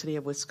University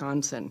of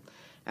Wisconsin.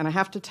 And I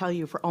have to tell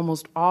you, for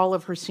almost all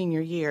of her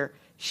senior year,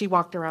 she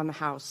walked around the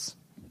house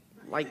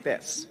like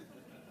this,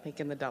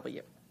 making the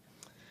W.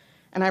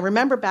 And I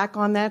remember back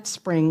on that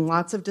spring,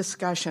 lots of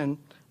discussion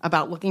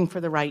about looking for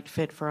the right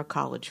fit for a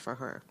college for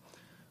her.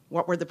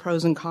 What were the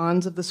pros and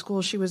cons of the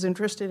school she was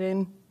interested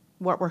in?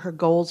 What were her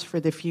goals for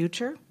the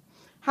future?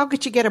 How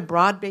could she get a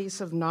broad base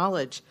of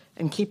knowledge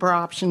and keep her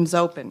options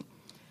open?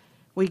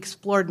 We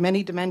explored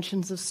many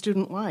dimensions of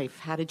student life.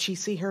 How did she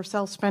see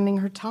herself spending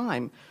her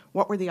time?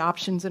 What were the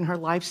options in her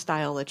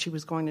lifestyle that she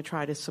was going to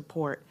try to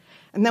support?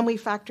 And then we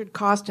factored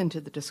cost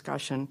into the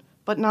discussion,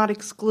 but not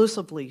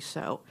exclusively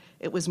so.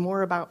 It was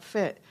more about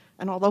fit.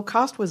 And although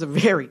cost was a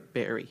very,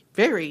 very,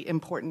 very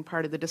important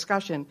part of the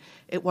discussion,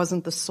 it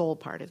wasn't the sole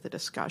part of the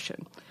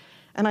discussion.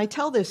 And I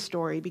tell this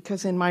story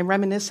because in my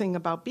reminiscing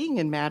about being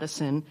in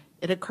Madison,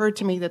 it occurred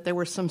to me that there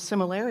were some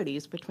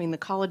similarities between the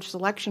college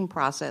selection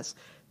process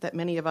that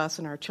many of us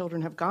and our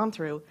children have gone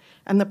through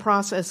and the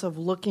process of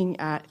looking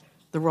at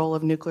the role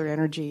of nuclear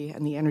energy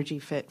and the energy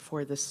fit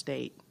for the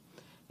state.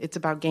 It's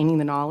about gaining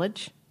the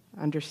knowledge,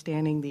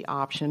 understanding the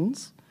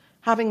options,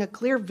 having a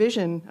clear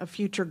vision of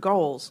future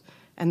goals,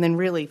 and then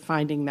really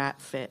finding that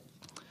fit.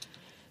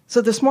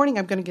 So this morning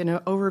I'm going to give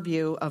an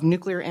overview of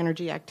nuclear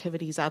energy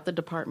activities at the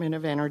Department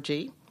of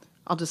Energy.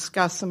 I'll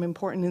discuss some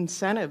important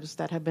incentives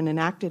that have been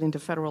enacted into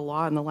federal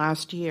law in the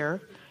last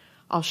year.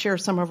 I'll share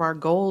some of our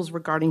goals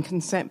regarding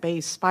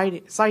consent-based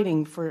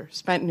siting for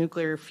spent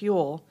nuclear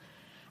fuel.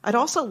 I'd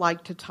also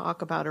like to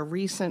talk about a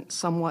recent,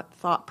 somewhat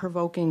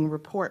thought-provoking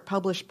report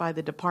published by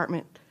the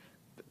department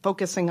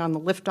focusing on the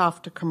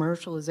liftoff to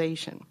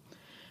commercialization.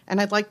 And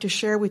I'd like to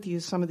share with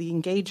you some of the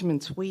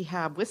engagements we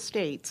have with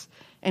states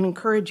and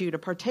encourage you to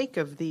partake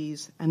of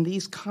these and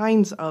these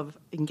kinds of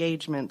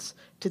engagements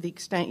to the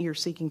extent you're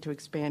seeking to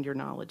expand your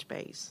knowledge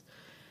base.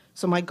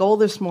 So my goal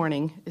this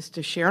morning is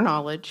to share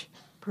knowledge,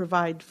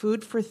 provide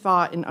food for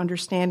thought in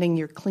understanding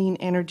your clean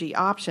energy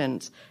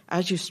options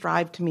as you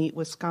strive to meet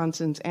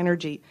Wisconsin's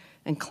energy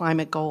and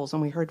climate goals.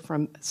 And we heard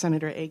from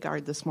Senator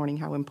Agard this morning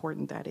how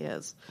important that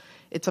is.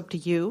 It's up to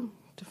you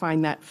to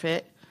find that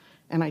fit,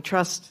 and I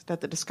trust that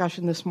the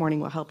discussion this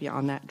morning will help you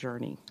on that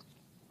journey.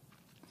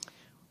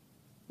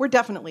 We're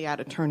definitely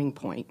at a turning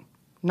point,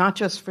 not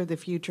just for the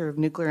future of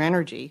nuclear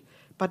energy,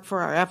 but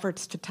for our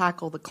efforts to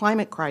tackle the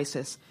climate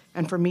crisis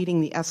and for meeting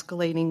the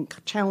escalating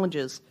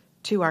challenges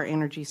to our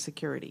energy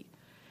security.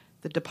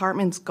 The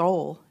department's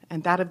goal,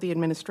 and that of the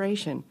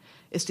administration,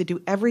 is to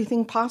do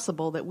everything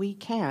possible that we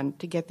can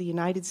to get the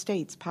United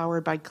States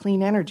powered by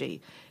clean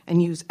energy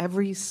and use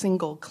every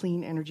single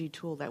clean energy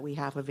tool that we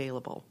have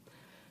available.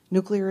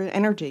 Nuclear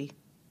energy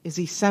is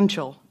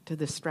essential to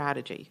this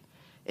strategy.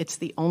 It's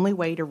the only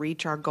way to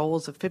reach our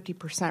goals of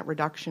 50%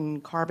 reduction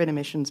in carbon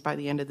emissions by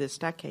the end of this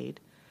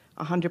decade,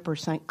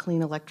 100%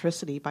 clean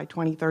electricity by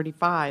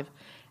 2035,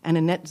 and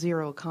a net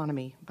zero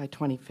economy by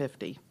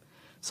 2050.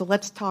 So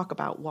let's talk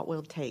about what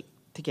will take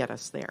to get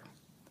us there.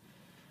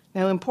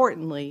 Now,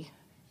 importantly,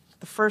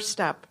 the first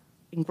step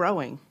in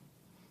growing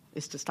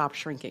is to stop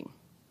shrinking.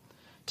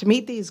 To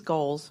meet these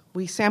goals,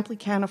 we simply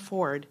can't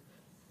afford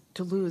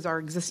to lose our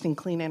existing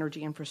clean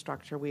energy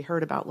infrastructure. We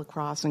heard about La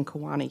Crosse and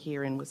Kewanee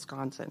here in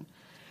Wisconsin.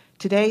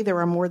 Today, there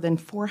are more than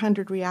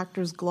 400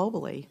 reactors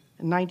globally,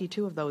 and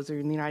 92 of those are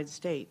in the United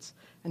States,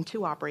 and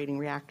 2 operating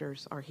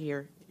reactors are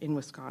here in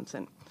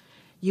Wisconsin.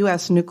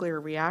 U.S.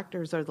 nuclear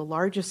reactors are the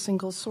largest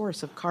single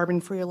source of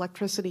carbon-free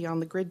electricity on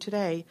the grid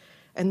today,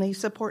 and they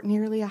support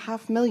nearly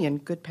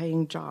 500,000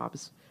 good-paying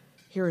jobs.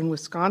 Here in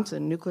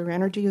Wisconsin, nuclear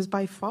energy is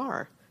by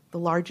far the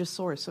largest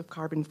source of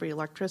carbon-free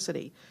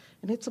electricity,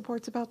 and it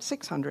supports about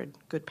 600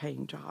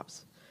 good-paying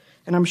jobs.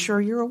 And I'm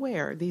sure you're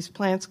aware these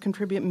plants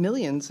contribute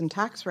millions in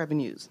tax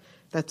revenues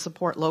that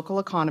support local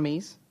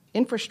economies,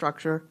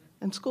 infrastructure,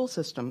 and school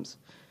systems.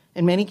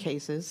 In many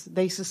cases,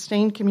 they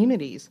sustain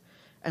communities,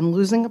 and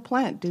losing a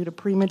plant due to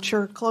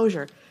premature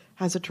closure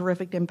has a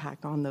terrific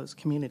impact on those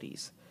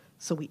communities.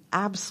 So we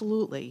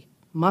absolutely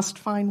must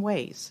find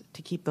ways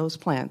to keep those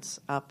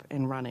plants up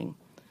and running.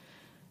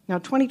 Now,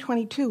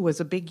 2022 was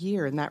a big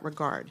year in that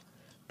regard.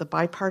 The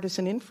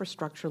bipartisan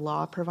infrastructure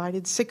law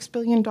provided $6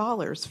 billion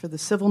for the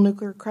Civil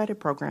Nuclear Credit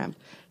Program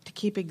to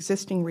keep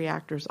existing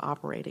reactors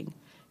operating.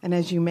 And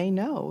as you may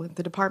know,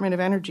 the Department of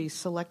Energy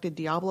selected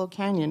Diablo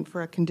Canyon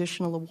for a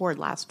conditional award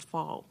last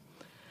fall.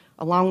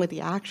 Along with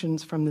the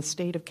actions from the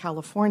state of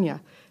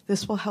California,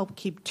 this will help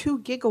keep 2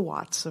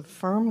 gigawatts of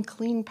firm,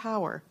 clean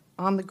power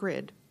on the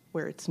grid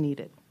where it's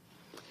needed.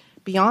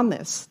 Beyond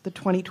this, the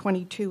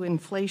 2022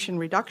 Inflation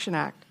Reduction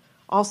Act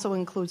also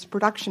includes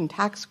production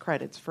tax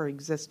credits for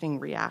existing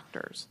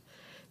reactors.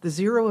 The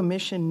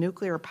zero-emission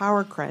nuclear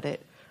power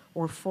credit,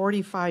 or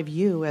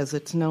 45U as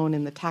it's known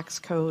in the tax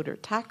code or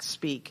tax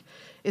speak,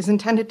 is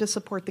intended to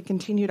support the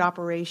continued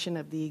operation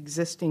of the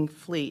existing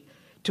fleet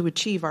to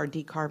achieve our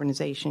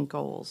decarbonization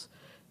goals.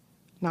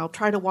 Now, I'll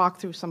try to walk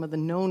through some of the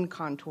known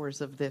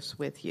contours of this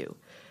with you.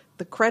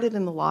 The credit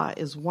in the law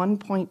is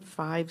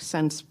 1.5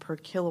 cents per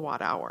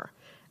kilowatt hour,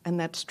 and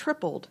that's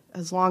tripled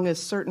as long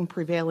as certain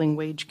prevailing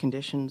wage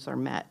conditions are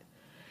met.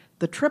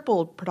 The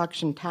tripled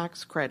production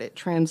tax credit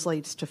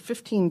translates to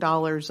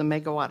 $15 a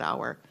megawatt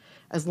hour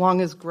as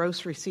long as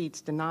gross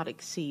receipts do not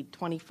exceed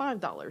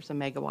 $25 a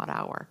megawatt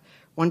hour.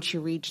 Once you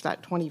reach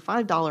that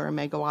 $25 a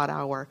megawatt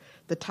hour,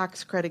 the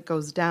tax credit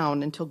goes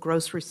down until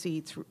gross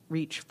receipts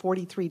reach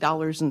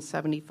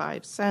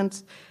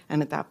 $43.75,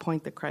 and at that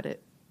point the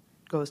credit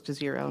goes to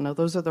zero. Now,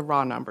 those are the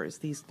raw numbers.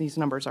 These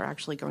numbers are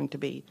actually going to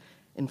be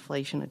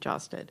inflation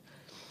adjusted.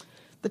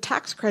 The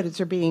tax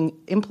credits are being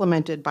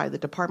implemented by the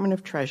Department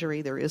of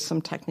Treasury. There is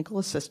some technical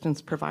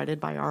assistance provided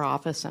by our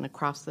office and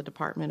across the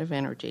Department of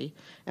Energy.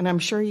 And I'm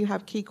sure you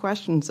have key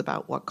questions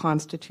about what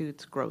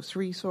constitutes gross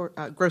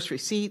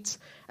receipts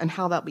and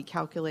how that will be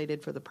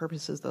calculated for the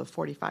purposes of the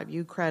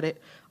 45U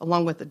credit,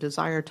 along with the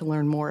desire to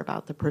learn more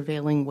about the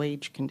prevailing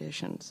wage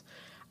conditions.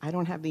 I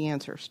don't have the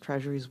answers.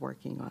 Treasury is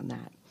working on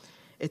that.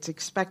 It's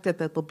expected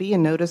that there'll be a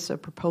notice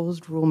of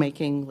proposed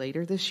rulemaking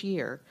later this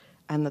year,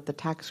 and that the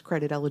tax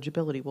credit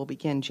eligibility will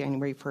begin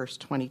January 1st,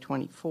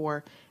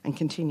 2024, and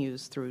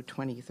continues through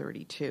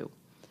 2032.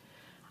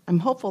 I'm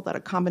hopeful that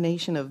a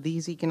combination of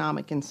these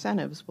economic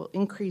incentives will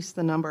increase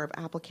the number of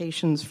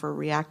applications for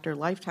reactor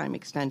lifetime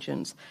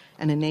extensions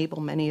and enable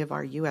many of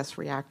our U.S.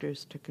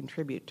 reactors to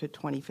contribute to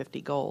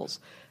 2050 goals.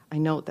 I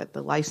note that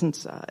the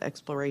license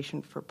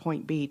exploration for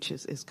Point Beach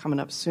is coming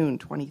up soon,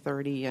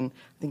 2030, and I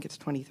think it's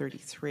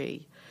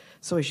 2033.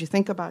 So as you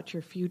think about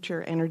your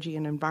future energy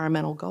and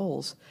environmental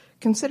goals,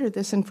 consider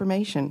this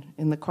information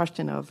in the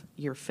question of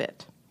your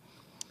fit.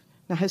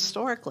 Now,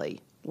 historically,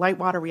 light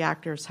water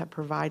reactors have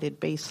provided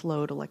base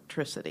load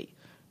electricity.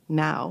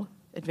 Now,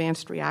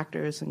 advanced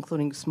reactors,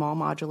 including small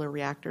modular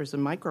reactors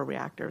and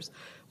microreactors,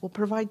 will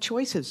provide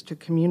choices to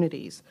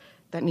communities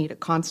that need a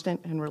constant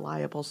and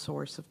reliable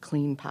source of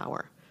clean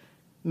power.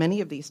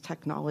 Many of these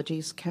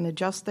technologies can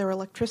adjust their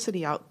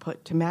electricity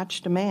output to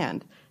match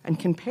demand and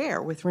can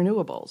pair with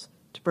renewables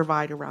to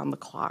provide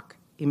around-the-clock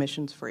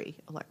emissions-free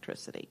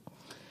electricity.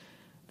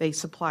 They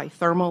supply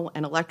thermal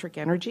and electric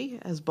energy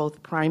as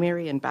both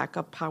primary and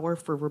backup power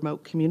for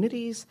remote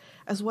communities,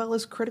 as well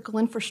as critical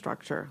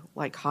infrastructure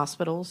like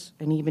hospitals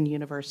and even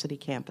university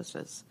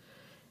campuses.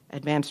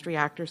 Advanced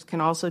reactors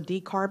can also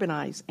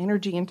decarbonize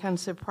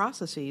energy-intensive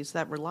processes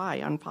that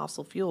rely on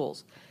fossil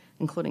fuels,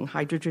 including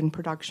hydrogen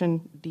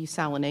production,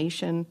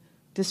 desalination,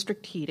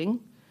 district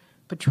heating,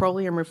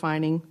 petroleum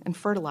refining, and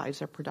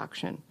fertilizer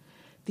production.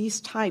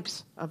 These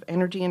types of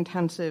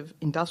energy-intensive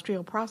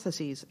industrial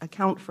processes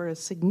account for a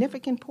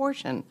significant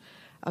portion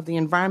of the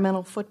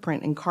environmental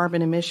footprint and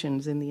carbon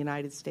emissions in the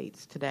United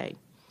States today.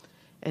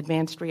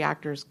 Advanced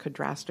reactors could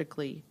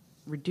drastically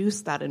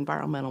reduce that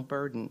environmental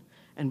burden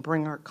and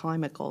bring our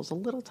climate goals a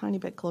little tiny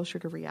bit closer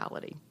to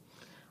reality.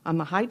 On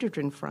the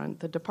hydrogen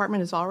front, the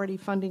department is already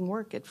funding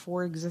work at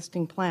 4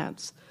 existing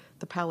plants: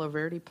 the Palo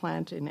Verde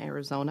plant in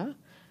Arizona,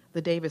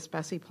 the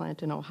Davis-Besse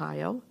plant in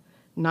Ohio,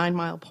 9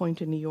 Mile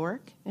Point in New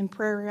York, and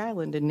Prairie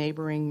Island in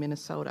neighboring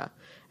Minnesota.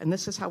 And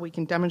this is how we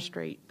can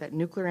demonstrate that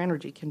nuclear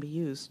energy can be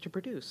used to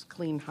produce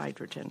clean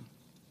hydrogen.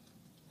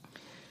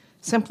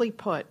 Simply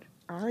put,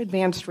 our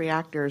advanced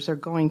reactors are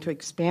going to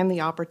expand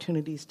the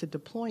opportunities to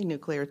deploy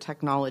nuclear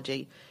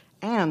technology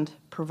and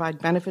provide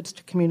benefits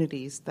to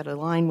communities that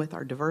align with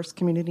our diverse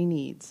community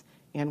needs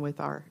and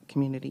with our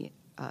community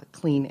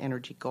clean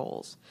energy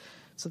goals.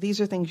 So these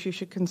are things you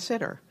should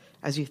consider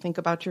as you think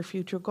about your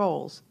future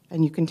goals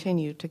and you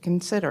continue to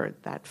consider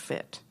that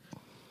fit.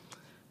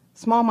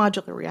 Small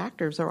modular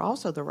reactors are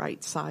also the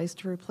right size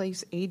to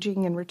replace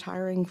aging and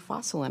retiring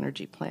fossil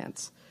energy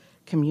plants.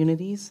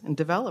 Communities and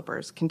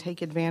developers can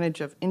take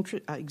advantage of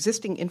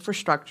existing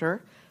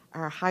infrastructure,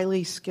 our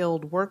highly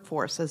skilled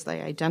workforce as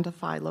they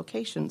identify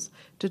locations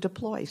to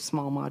deploy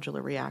small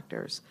modular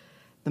reactors.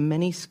 The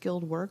many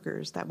skilled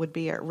workers that would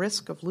be at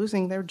risk of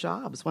losing their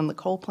jobs when the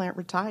coal plant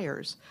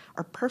retires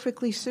are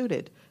perfectly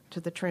suited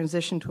to the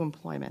transition to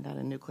employment at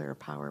a nuclear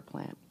power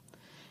plant.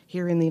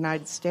 Here in the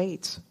United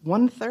States,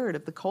 1/3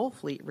 of the coal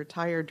fleet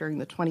retired during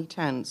the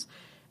 2010s,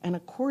 and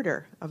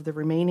 1/4 of the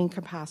remaining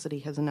capacity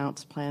has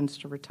announced plans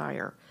to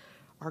retire.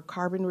 Our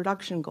carbon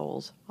reduction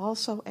goals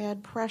also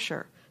add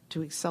pressure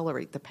to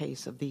accelerate the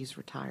pace of these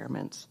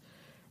retirements.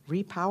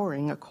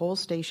 Repowering a coal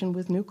station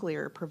with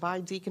nuclear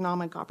provides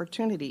economic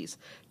opportunities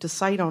to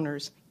site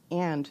owners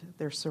and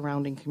their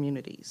surrounding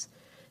communities.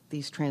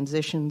 These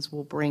transitions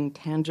will bring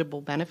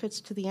tangible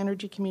benefits to the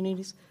energy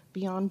communities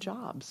beyond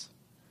jobs.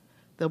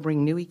 They'll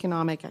bring new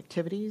economic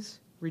activities,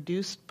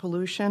 reduce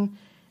pollution,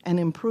 and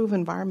improve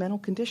environmental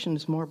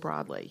conditions more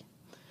broadly.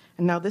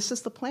 And now this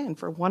is the plan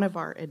for one of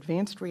our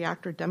Advanced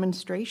Reactor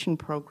Demonstration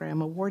Program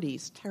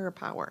awardees,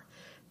 TerraPower.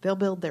 They'll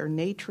build their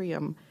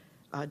Natrium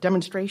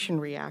demonstration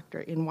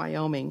reactor in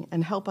Wyoming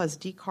and help us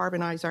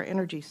decarbonize our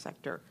energy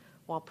sector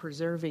while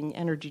preserving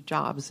energy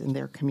jobs in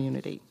their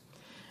community.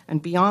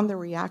 And beyond the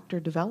reactor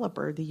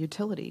developer, the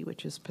utility,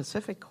 which is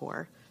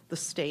PacifiCorp, The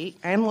state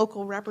and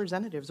local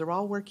representatives are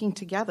all working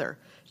together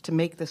to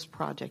make this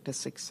project a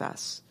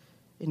success.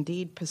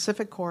 Indeed,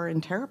 PacifiCorp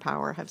and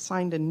TerraPower have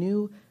signed a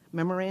new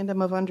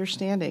memorandum of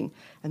understanding,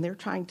 and they're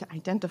trying to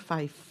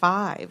identify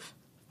five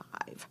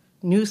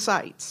new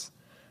sites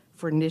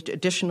for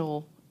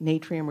additional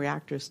natrium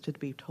reactors to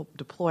be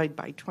deployed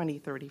by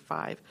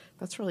 2035.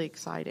 That's really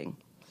exciting.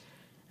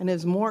 And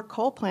as more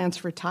coal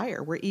plants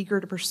retire, we're eager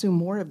to pursue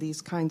more of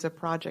these kinds of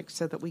projects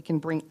so that we can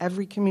bring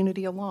every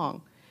community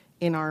along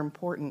in our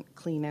important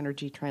clean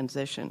energy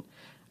transition.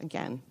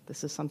 Again,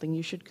 this is something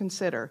you should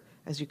consider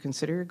as you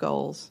consider your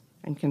goals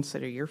and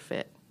consider your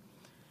fit.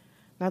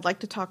 And I'd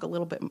like to talk a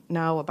little bit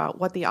now about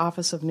what the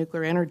Office of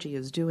Nuclear Energy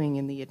is doing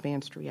in the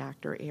advanced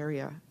reactor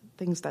area,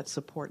 things that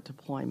support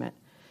deployment.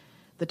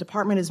 The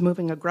department is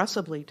moving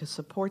aggressively to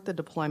support the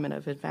deployment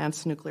of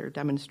advanced nuclear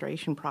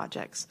demonstration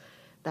projects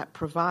that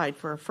provide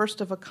for a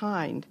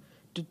first-of-a-kind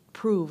to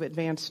prove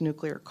advanced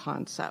nuclear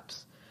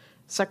concepts.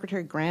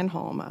 Secretary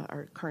Granholm,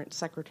 our current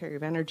Secretary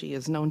of Energy,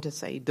 is known to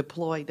say,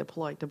 deploy,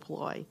 deploy,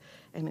 deploy.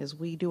 And as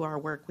we do our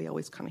work, we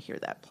always kind of hear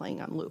that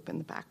playing on loop in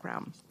the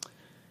background.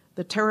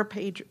 The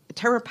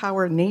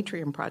TerraPower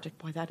Natrium project,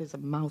 boy, that is a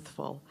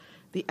mouthful.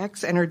 The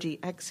X-Energy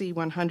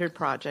XE100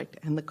 project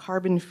and the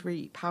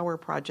carbon-free power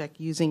project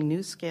using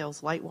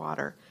NuScale's light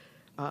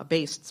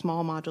water-based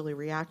small modular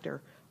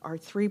reactor are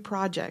three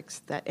projects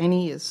that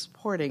NE is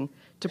supporting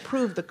to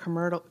prove the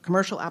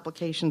commercial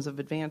applications of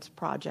advanced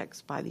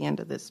projects by the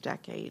end of this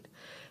decade.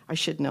 I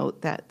should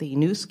note that the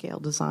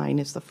NuScale design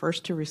is the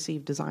first to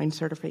receive design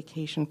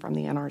certification from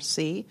the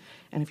NRC,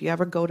 and if you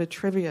ever go to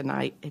trivia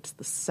night, it's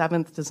the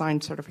 7th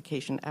design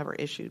certification ever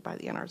issued by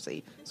the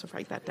NRC, so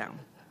write that down.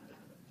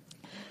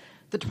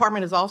 The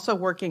department is also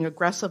working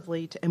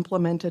aggressively to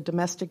implement a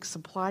domestic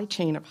supply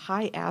chain of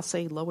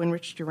high-assay,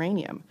 low-enriched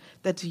uranium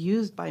that's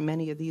used by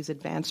many of these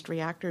advanced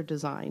reactor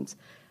designs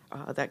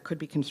that could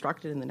be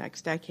constructed in the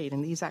next decade,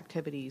 and these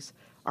activities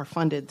are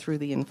funded through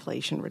the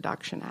Inflation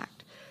Reduction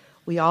Act.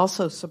 We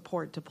also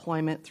support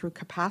deployment through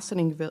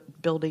capacity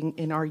building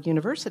in our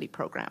university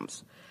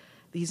programs.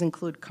 These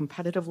include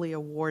competitively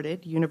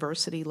awarded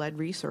university-led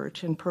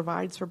research and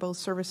provides for both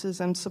services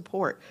and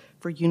support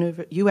for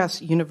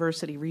U.S.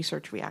 university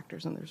research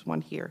reactors, and there's one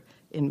here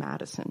in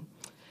Madison.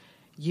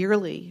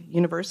 Yearly,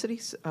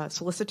 university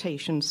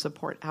solicitations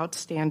support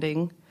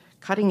outstanding,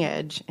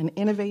 cutting-edge, and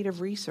innovative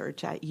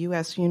research at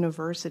U.S.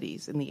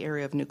 universities in the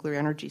area of nuclear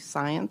energy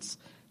science,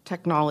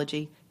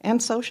 technology,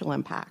 and social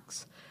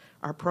impacts.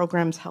 Our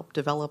programs help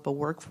develop a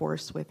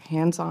workforce with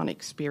hands-on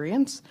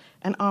experience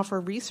and offer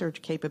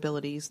research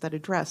capabilities that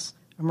address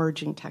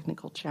emerging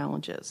technical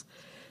challenges.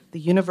 The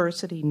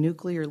University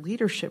Nuclear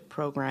Leadership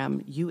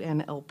Program,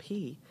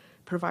 UNLP,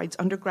 provides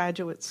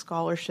undergraduate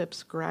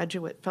scholarships,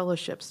 graduate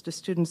fellowships to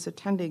students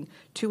attending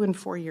 2- and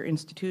 4-year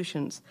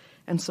institutions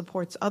and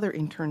supports other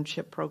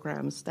internship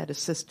programs that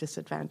assist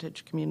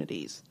disadvantaged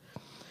communities.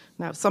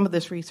 Now, some of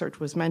this research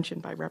was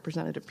mentioned by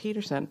Representative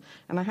Petersen,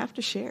 and I have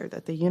to share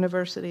that the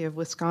University of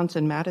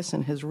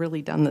Wisconsin-Madison has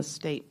really done the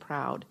state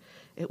proud.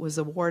 It was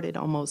awarded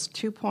almost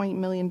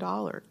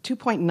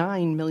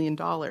 $2.9 million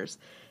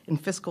in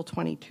fiscal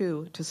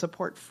 22 to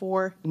support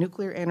 4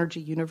 nuclear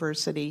energy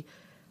university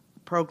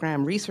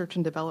program research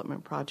and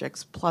development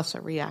projects, plus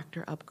a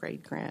reactor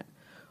upgrade grant.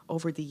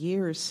 Over the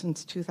years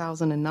since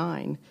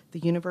 2009, the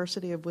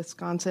University of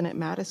Wisconsin at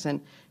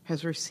Madison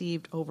has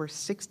received over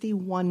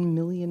 $61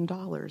 million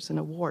in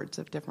awards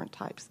of different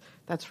types.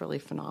 That's really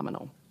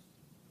phenomenal.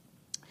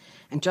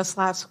 And just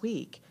last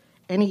week,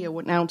 NE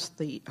announced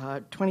the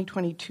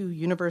 2022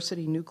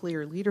 University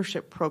Nuclear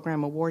Leadership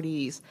Program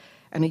awardees,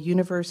 and a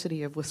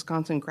University of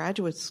Wisconsin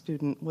graduate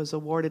student was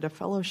awarded a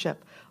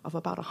fellowship of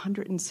about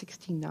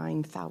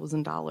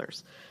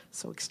 $169,000.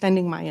 So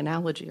extending my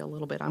analogy a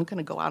little bit, I'm going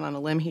to go out on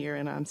a limb here,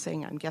 and I'm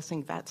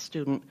guessing that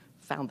student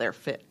found their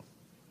fit.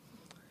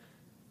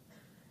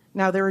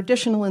 Now, there are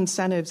additional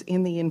incentives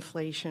in the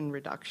Inflation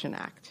Reduction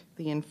Act.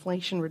 The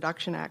Inflation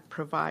Reduction Act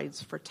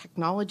provides for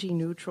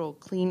technology-neutral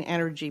clean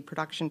energy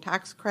production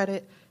tax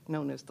credit,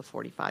 known as the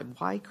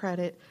 45Y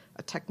credit,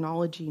 a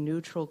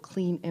technology-neutral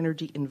clean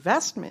energy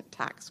investment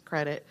tax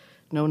credit,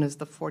 known as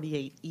the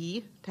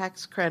 48E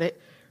tax credit,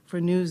 for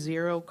new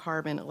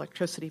zero-carbon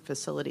electricity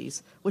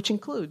facilities, which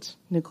includes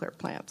nuclear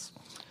plants.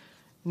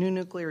 New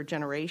nuclear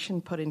generation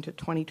put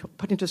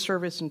into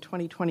service in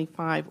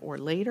 2025 or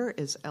later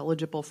is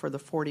eligible for the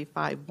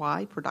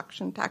 45Y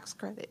production tax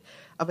credit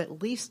of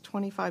at least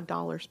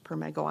 $25 per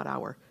megawatt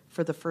hour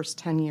for the first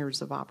 10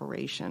 years of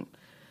operation.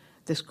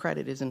 This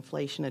credit is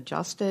inflation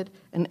adjusted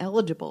and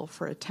eligible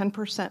for a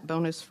 10%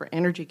 bonus for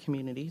energy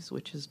communities,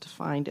 which is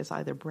defined as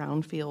either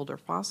brownfield or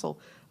fossil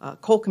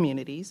coal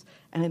communities,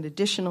 and an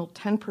additional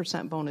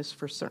 10% bonus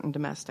for certain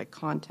domestic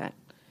content.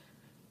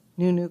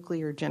 New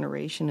nuclear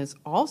generation is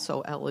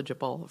also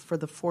eligible for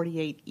the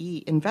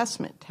 48E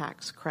investment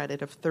tax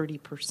credit of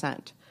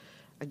 30%.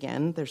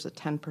 Again, there's a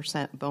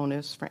 10%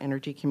 bonus for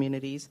energy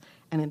communities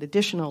and an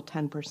additional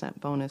 10%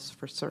 bonus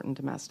for certain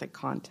domestic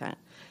content.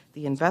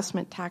 The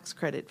investment tax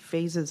credit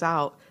phases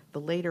out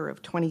the later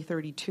of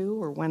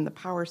 2032, or when the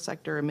power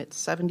sector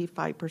emits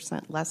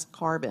 75% less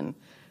carbon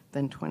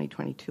than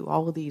 2022.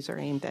 All of these are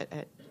aimed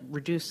at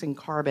reducing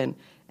carbon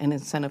and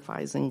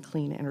incentivizing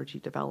clean energy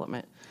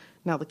development.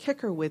 Now, the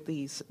kicker with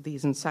these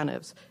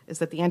incentives is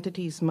that the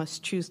entities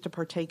must choose to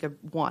partake of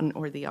one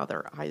or the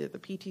other, either the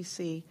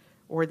PTC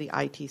or the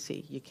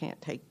ITC. You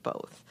can't take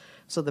both.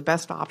 So the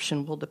best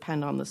option will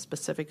depend on the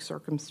specific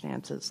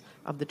circumstances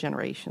of the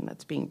generation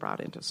that's being brought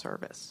into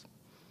service.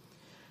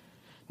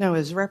 Now,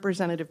 as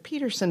Representative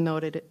Petersen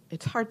noted,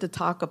 it's hard to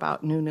talk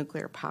about new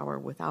nuclear power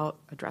without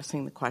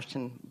addressing the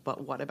question,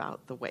 but what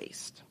about the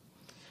waste?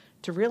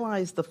 To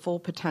realize the full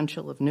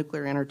potential of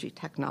nuclear energy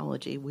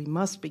technology, we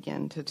must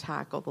begin to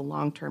tackle the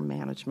long-term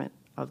management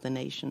of the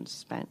nation's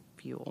spent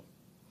fuel.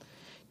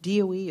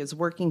 DOE is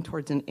working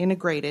towards an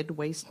integrated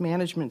waste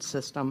management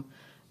system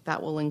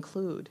that will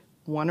include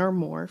one or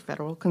more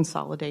federal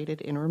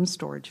consolidated interim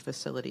storage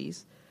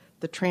facilities,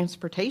 the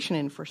transportation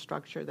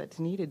infrastructure that's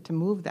needed to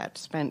move that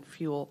spent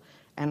fuel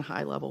and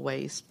high-level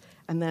waste,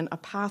 and then a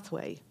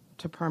pathway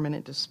to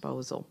permanent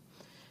disposal.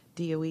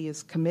 DOE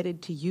is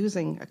committed to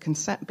using a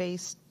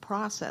consent-based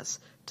process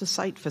to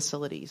site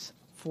facilities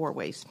for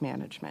waste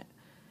management.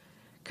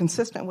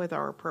 Consistent with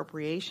our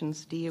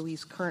appropriations,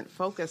 DOE's current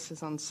focus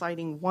is on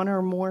siting one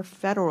or more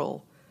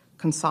federal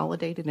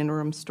consolidated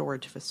interim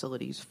storage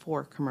facilities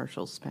for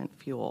commercial spent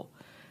fuel.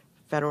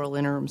 Federal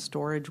interim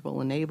storage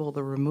will enable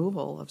the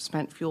removal of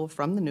spent fuel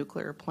from the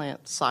nuclear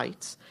plant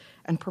sites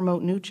and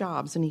promote new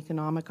jobs and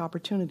economic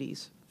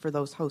opportunities for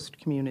those host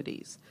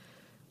communities.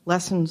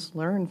 Lessons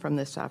learned from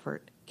this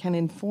effort can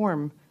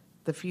inform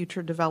the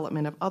future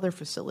development of other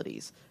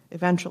facilities,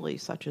 eventually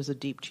such as a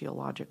deep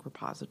geologic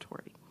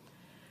repository.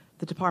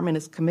 The department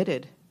is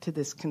committed to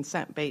this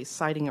consent-based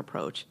siting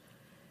approach,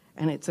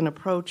 and it's an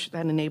approach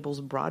that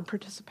enables broad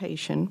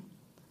participation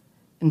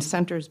and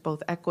centers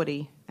both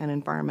equity and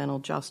environmental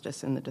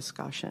justice in the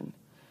discussion.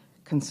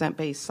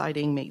 Consent-based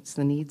siting makes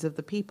the needs of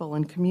the people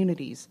and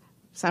communities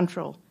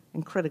central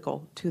and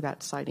critical to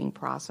that siting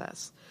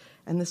process.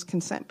 And this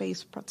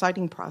consent-based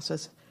siting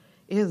process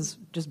is,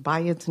 just by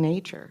its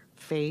nature,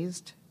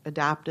 phased,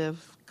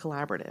 adaptive,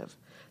 collaborative.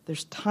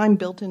 There's time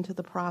built into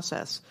the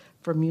process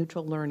for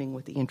mutual learning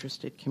with the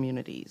interested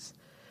communities.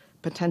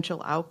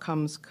 Potential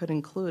outcomes could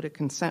include a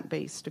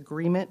consent-based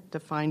agreement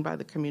defined by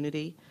the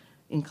community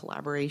in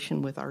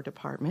collaboration with our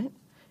department.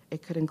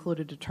 It could include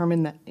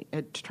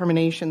a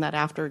determination that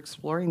after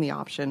exploring the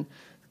option,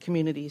 the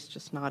community is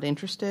just not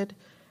interested,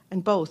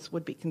 and both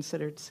would be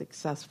considered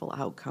successful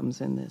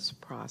outcomes in this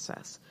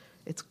process.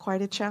 It's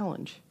quite a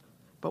challenge,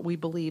 but we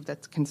believe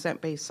that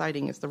consent-based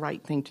siting is the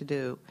right thing to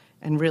do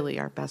and really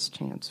our best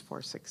chance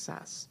for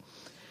success.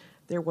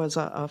 There was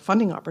a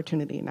funding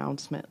opportunity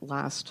announcement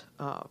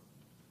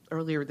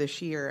earlier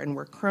this year, and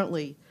we're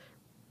currently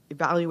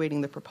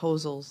evaluating the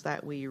proposals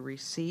that we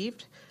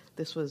received.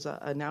 This was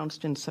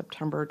announced in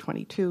September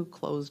 22,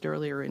 closed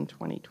earlier in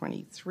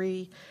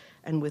 2023,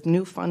 and with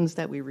new funds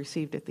that we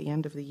received at the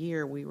end of the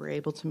year, we were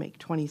able to make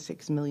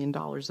 $26 million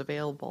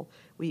available.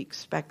 We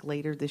expect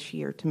later this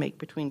year to make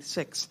between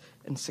 6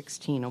 and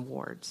 16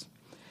 awards.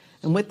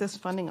 And with this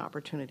funding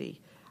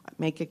opportunity,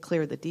 make it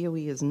clear that DOE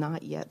is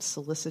not yet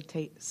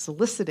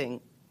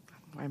soliciting,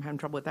 I'm having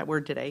trouble with that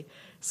word today,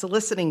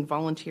 soliciting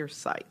volunteer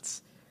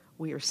sites.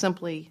 We are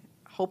simply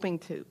hoping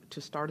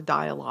to start a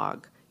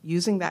dialogue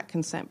using that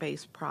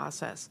consent-based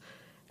process,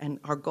 and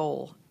our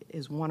goal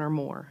is one or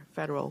more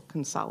federal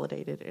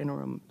consolidated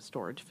interim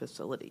storage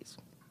facilities.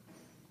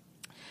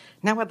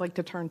 Now I'd like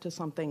to turn to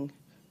something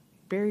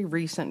very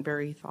recent,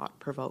 very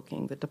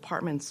thought-provoking, the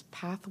Department's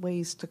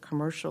Pathways to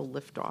Commercial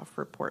Liftoff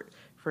report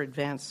for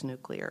advanced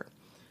nuclear.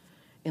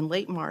 In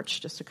late March,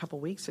 just a couple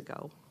weeks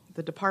ago,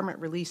 the Department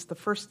released the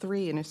first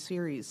 3 in a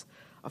series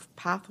of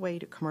Pathway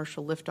to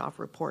Commercial Liftoff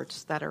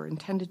reports that are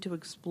intended to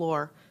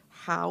explore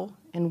how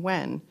and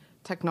when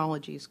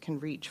technologies can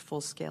reach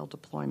full-scale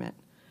deployment.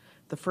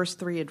 The first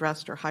 3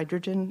 addressed are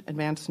hydrogen,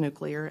 advanced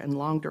nuclear, and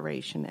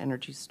long-duration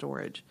energy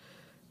storage.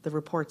 The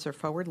reports are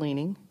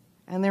forward-leaning,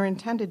 and they're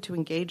intended to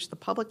engage the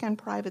public and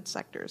private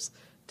sectors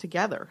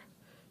together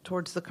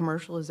towards the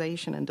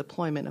commercialization and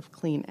deployment of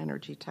clean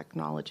energy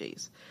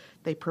technologies.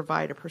 They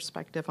provide a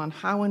perspective on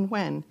how and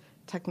when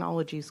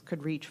technologies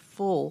could reach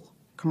full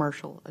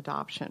commercial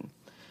adoption.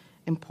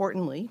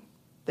 Importantly,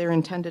 they're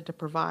intended to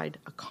provide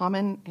a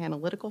common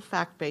analytical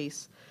fact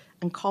base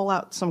and call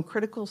out some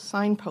critical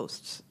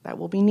signposts that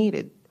will be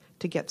needed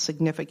to get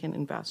significant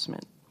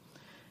investment.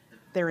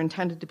 They're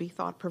intended to be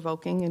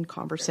thought-provoking and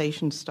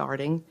conversation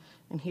starting.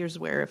 And here's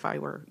where, if I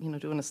were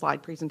doing a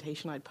slide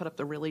presentation, I'd put up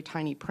the really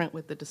tiny print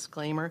with the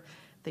disclaimer.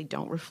 They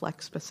don't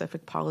reflect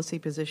specific policy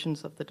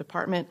positions of the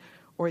department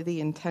or the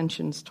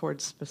intentions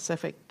towards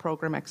specific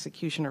program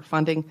execution or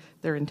funding.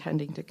 They're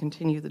intending to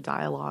continue the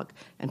dialogue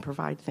and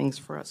provide things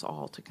for us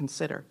all to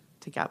consider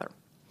together.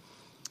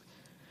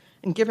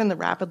 And given the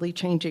rapidly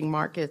changing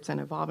markets and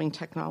evolving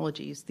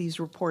technologies,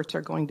 these reports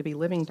are going to be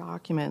living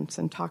documents,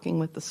 and talking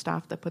with the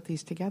staff that put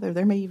these together,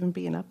 there may even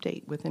be an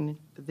update within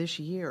this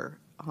year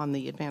on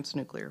the advanced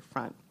nuclear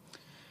front.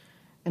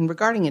 And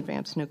regarding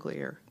advanced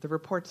nuclear, the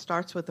report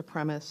starts with the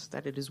premise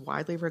that it is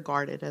widely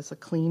regarded as a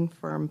clean,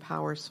 firm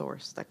power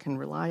source that can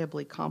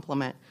reliably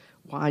complement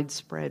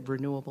widespread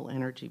renewable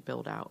energy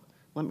build-out.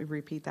 Let me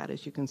repeat that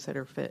as you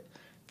consider fit.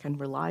 Can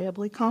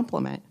reliably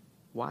complement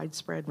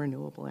widespread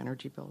renewable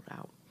energy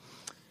build-out.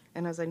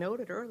 And as I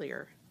noted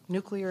earlier,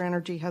 nuclear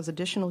energy has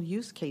additional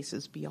use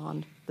cases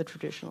beyond the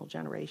traditional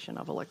generation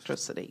of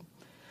electricity.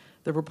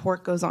 The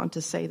report goes on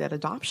to say that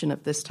adoption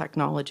of this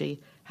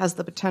technology has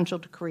the potential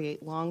to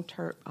create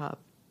long-term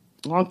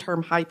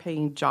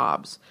high-paying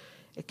jobs.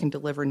 It can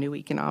deliver new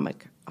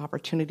economic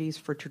opportunities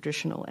for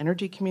traditional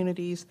energy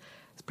communities,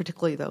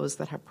 particularly those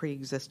that have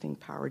pre-existing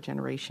power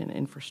generation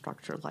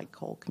infrastructure like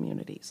coal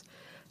communities.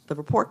 The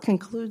report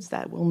concludes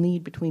that we'll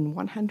need between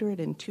 100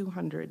 and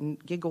 200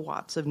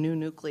 gigawatts of new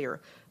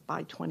nuclear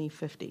by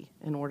 2050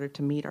 in order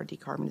to meet our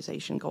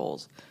decarbonization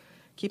goals.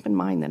 Keep in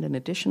mind that an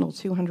additional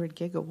 200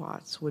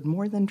 gigawatts would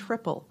more than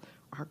triple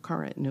our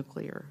current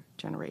nuclear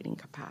generating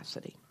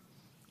capacity.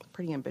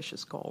 Pretty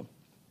ambitious goal.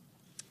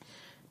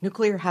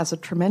 Nuclear has a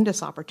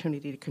tremendous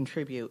opportunity to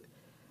contribute,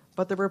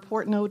 but the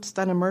report notes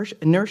that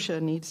inertia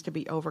needs to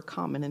be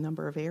overcome in a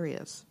number of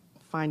areas: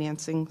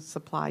 financing,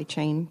 supply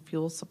chain,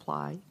 fuel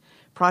supply,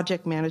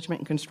 project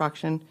management and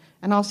construction,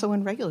 and also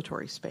in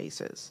regulatory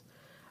spaces.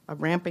 A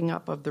ramping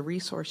up of the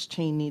resource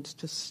chain needs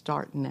to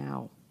start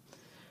now.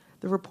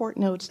 The report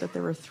notes that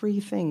there are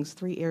three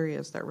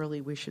areas that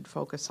really we should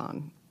focus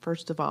on.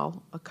 First of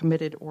all, a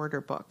committed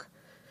order book.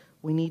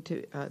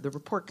 The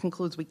report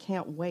concludes we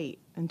can't wait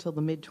until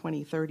the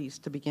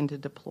mid-2030s to begin to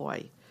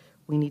deploy.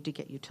 We need to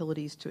get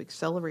utilities to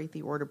accelerate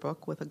the order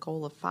book with a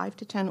goal of 5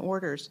 to 10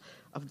 orders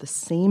of the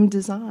same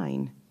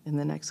design in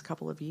the next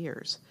couple of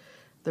years.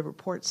 The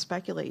report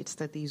speculates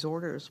that these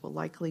orders will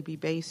likely be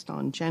based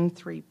on Gen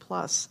 3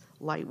 plus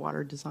light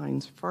water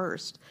designs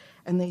first,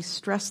 and they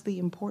stress the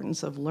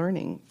importance of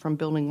learning from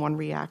building one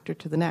reactor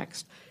to the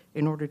next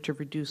in order to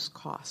reduce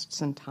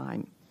costs and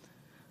time.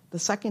 The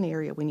second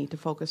area we need to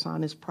focus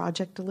on is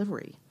project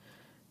delivery.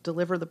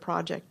 Deliver the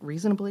project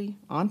reasonably,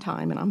 on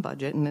time and on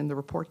budget, and then the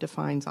report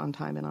defines on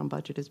time and on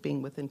budget as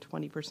being within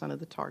 20% of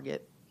the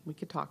target. We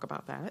could talk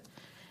about that.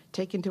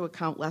 Take into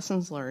account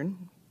lessons learned,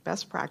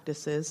 best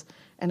practices,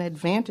 and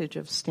advantage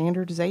of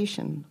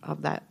standardization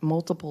of that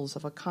multiples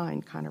of a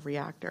kind of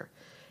reactor.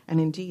 And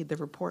indeed, the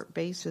report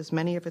bases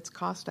many of its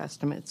cost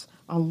estimates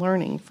on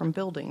learning from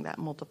building that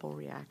multiple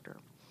reactor.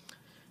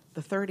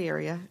 The third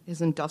area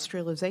is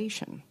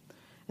industrialization.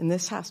 And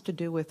this has to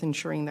do with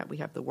ensuring that we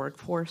have the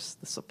workforce,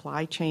 the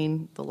supply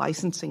chain, the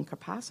licensing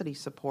capacity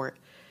support.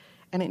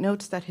 And it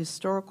notes that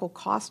historical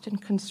cost and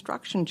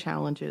construction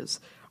challenges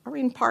are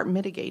in part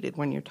mitigated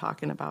when you're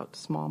talking about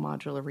small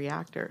modular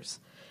reactors.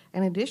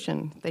 In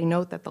addition, they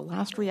note that the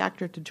last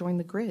reactor to join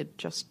the grid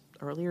just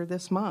earlier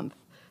this month,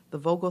 the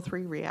Vogtle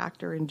 3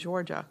 reactor in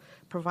Georgia,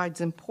 provides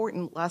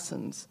important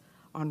lessons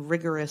on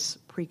rigorous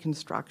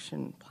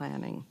pre-construction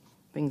planning,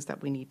 things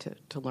that we need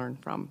to learn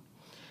from.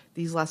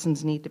 These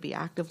lessons need to be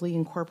actively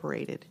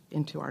incorporated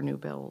into our new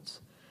builds.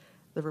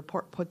 The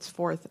report puts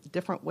forth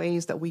different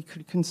ways that we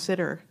could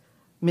consider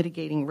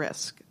mitigating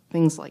risk,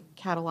 things like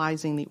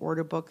catalyzing the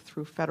order book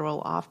through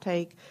federal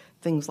offtake,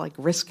 things like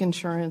risk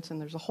insurance, and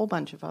there's a whole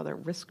bunch of other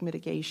risk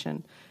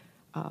mitigation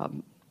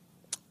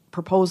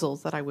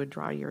proposals that I would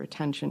draw your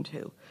attention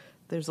to.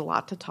 There's a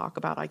lot to talk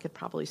about. I could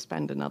probably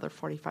spend another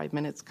 45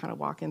 minutes kind of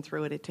walking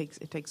through it. It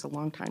takes a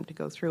long time to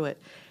go through it.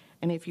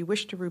 And if you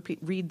wish to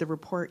read the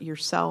report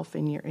yourself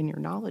in your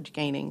knowledge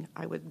gaining,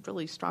 I would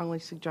really strongly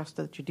suggest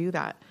that you do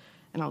that.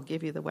 And I'll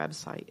give you the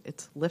website.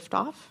 It's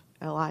liftoff,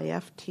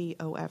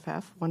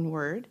 LIFTOFF, one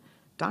word,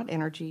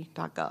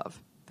 .energy.gov.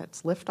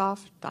 That's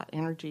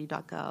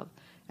liftoff.energy.gov.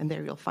 And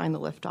there you'll find the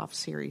liftoff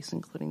series,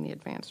 including the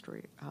advanced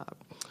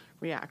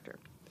reactor.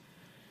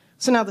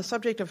 So now the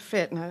subject of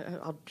fit, and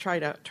I'll try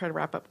to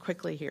wrap up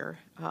quickly here,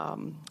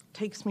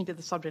 takes me to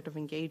the subject of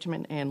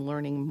engagement and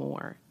learning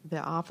more.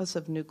 The Office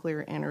of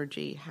Nuclear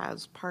Energy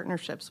has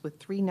partnerships with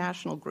 3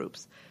 national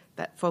groups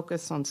that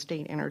focus on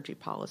state energy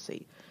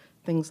policy.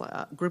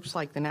 Groups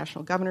like the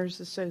National Governors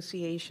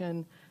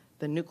Association,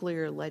 the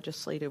Nuclear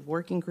Legislative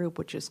Working Group,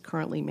 which is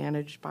currently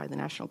managed by the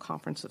National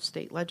Conference of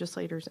State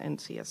Legislators,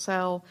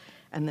 NCSL,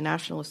 and the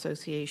National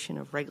Association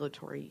of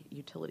Regulatory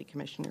Utility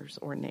Commissioners,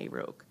 or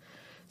NARUC.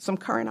 Some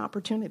current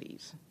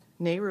opportunities.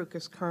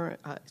 NCSL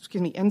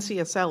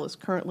is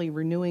currently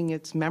renewing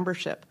its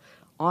membership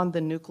on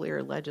the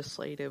Nuclear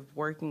Legislative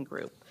Working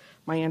Group.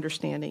 My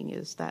understanding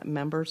is that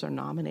members are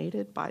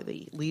nominated by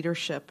the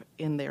leadership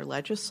in their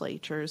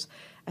legislatures,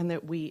 and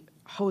that we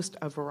host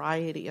a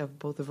variety of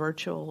both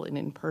virtual and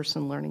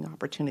in-person learning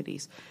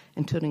opportunities,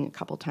 including a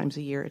couple times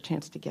a year, a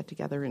chance to get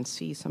together and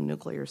see some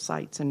nuclear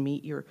sites and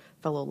meet your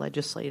fellow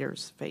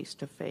legislators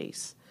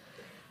face-to-face.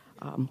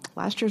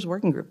 Last year's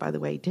working group, by the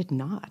way, did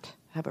not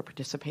have a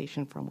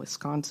participation from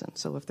Wisconsin.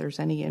 So if there's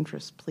any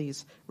interest,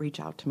 please reach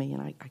out to me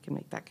and I can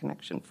make that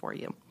connection for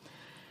you.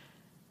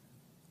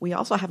 We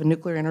also have a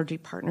nuclear energy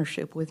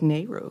partnership with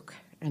NARUC,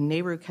 And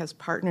NARUC has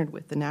partnered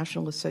with the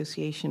National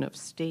Association of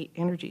State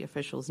Energy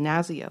Officials,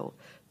 NASIO,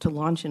 to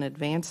launch an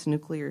advanced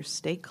nuclear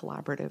state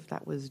collaborative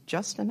that was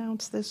just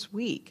announced this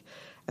week.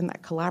 And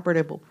that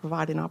collaborative will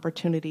provide an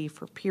opportunity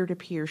for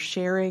peer-to-peer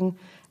sharing,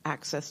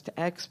 access to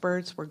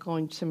experts. We're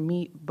going to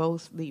meet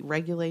both the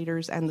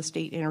regulators and the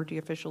state energy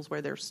officials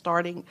where they're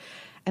starting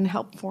and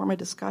help form a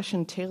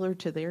discussion tailored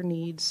to their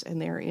needs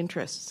and their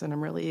interests. And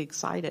I'm really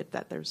excited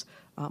that there's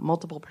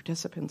multiple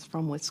participants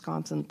from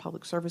Wisconsin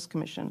Public Service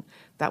Commission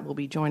that will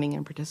be joining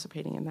and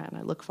participating in that. And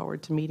I look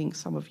forward to meeting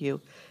some of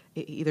you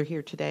either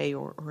here today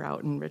or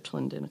out in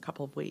Richland in a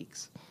couple of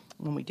weeks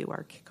when we do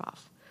our kickoff.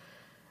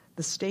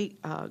 The state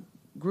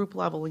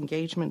group-level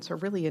engagements are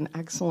really an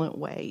excellent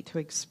way to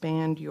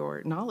expand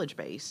your knowledge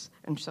base.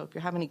 And so if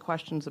you have any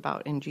questions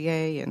about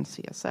NGA and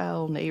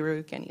CSL,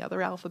 NARUC, any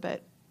other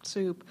alphabet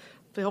soup,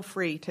 feel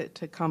free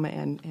to come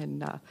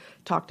and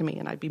talk to me,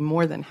 and I'd be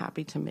more than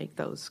happy to make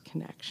those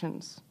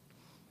connections.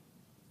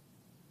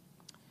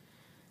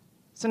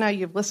 So now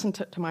you've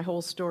listened to my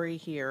whole story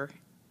here,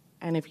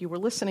 and if you were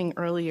listening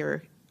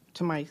earlier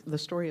to the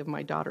story of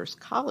my daughter's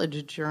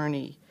college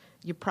journey,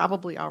 you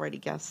probably already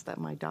guessed that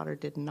my daughter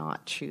did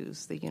not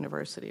choose the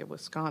University of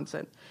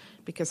Wisconsin,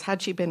 because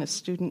had she been a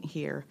student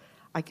here,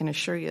 I can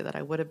assure you that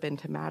I would have been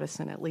to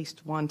Madison at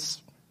least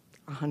once,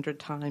 100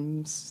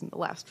 times in the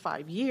last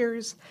 5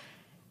 years,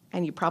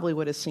 and you probably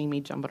would have seen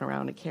me jumping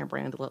around at Camp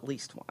Randall at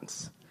least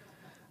once.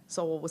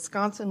 So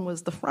Wisconsin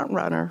was the front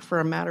runner for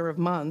a matter of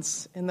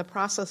months in the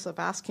process of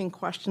asking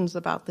questions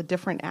about the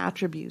different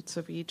attributes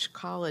of each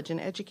college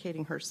and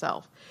educating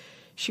herself.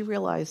 She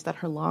realized that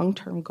her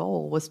long-term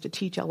goal was to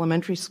teach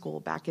elementary school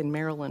back in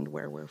Maryland,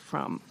 where we're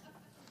from.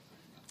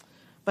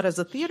 But as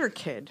a theater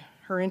kid,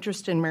 her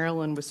interest in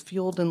Maryland was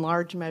fueled in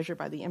large measure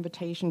by the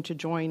invitation to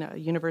join a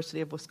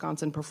University of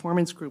Wisconsin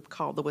performance group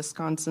called the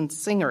Wisconsin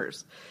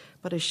Singers.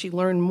 But as she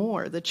learned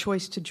more, the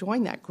choice to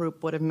join that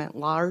group would have meant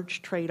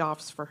large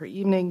trade-offs for her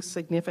evenings,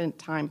 significant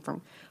time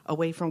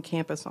away from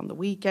campus on the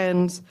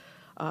weekends,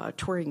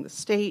 touring the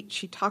state.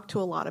 She talked to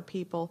a lot of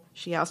people.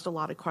 She asked a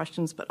lot of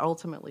questions, but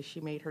ultimately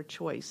she made her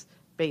choice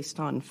based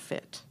on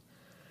fit.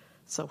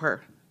 So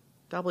her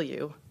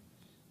W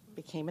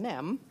became an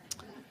M,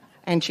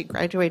 and she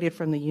graduated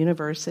from the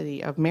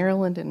University of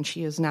Maryland, and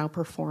she is now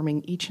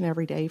performing each and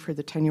every day for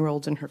the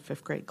 10-year-olds in her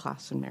 5th grade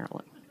class in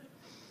Maryland.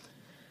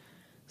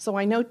 So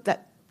I note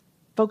that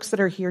folks that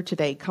are here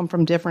today come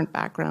from different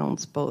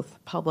backgrounds, both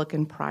public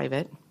and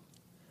private.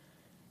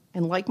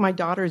 And like my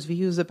daughter's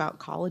views about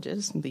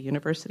colleges, and the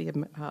University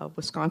of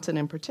Wisconsin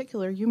in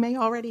particular, you may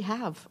already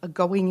have a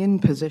going-in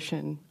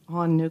position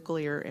on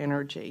nuclear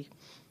energy,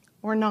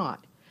 or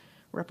not.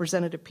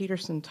 Representative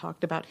Petersen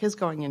talked about his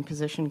going-in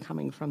position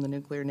coming from the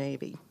nuclear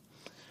Navy.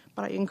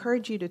 But I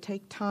encourage you to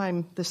take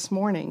time this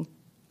morning,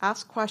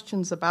 ask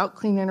questions about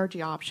clean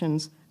energy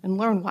options, and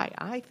learn why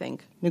I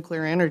think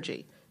nuclear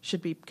energy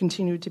should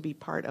continue to be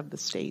part of the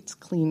state's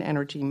clean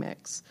energy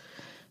mix.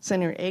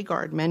 Senator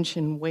Agard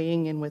mentioned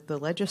weighing in with the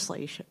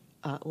legislature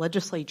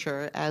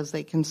as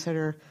they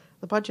consider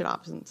the budget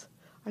options.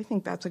 I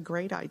think that's a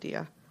great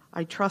idea.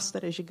 I trust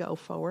that as you go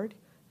forward,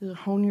 you'll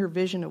hone your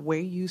vision of where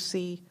you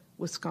see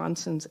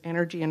Wisconsin's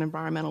energy and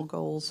environmental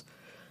goals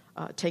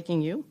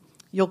taking you.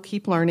 You'll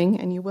keep learning,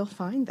 and you will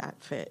find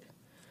that fit.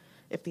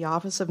 If the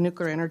Office of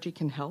Nuclear Energy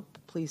can help,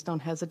 please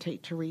don't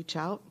hesitate to reach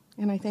out,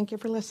 and I thank you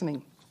for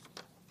listening.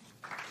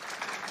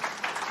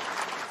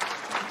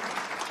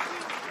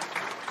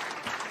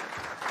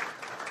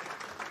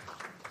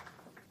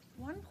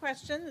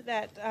 Question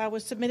that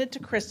was submitted to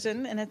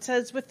Kristen, and it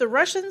says, with the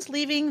Russians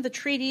leaving the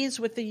treaties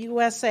with the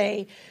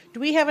USA, do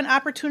we have an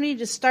opportunity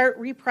to start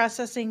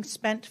reprocessing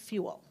spent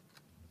fuel?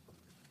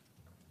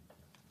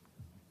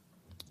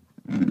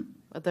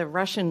 The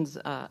Russians'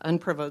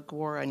 unprovoked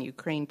war on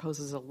Ukraine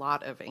poses a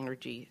lot of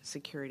energy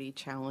security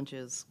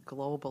challenges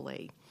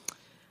globally.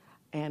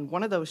 And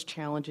one of those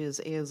challenges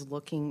is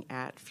looking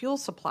at fuel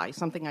supply.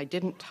 Something I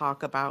didn't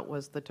talk about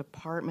was the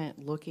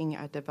department looking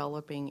at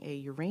developing a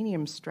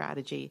uranium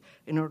strategy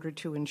in order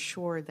to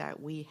ensure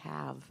that we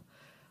have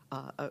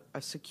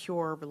a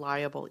secure,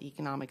 reliable,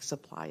 economic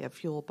supply of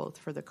fuel, both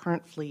for the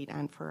current fleet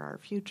and for our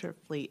future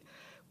fleet.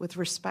 With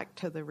respect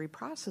to the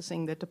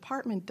reprocessing, the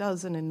department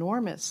does an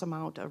enormous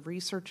amount of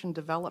research and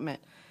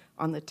development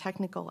on the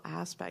technical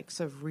aspects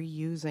of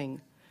reusing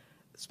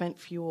spent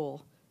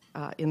fuel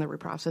in the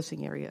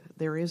reprocessing area.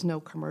 There is no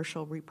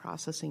commercial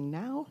reprocessing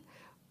now,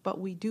 but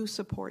we do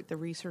support the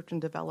research and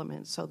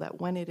development so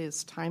that when it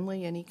is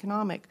timely and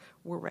economic,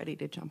 we're ready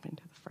to jump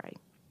into the fray.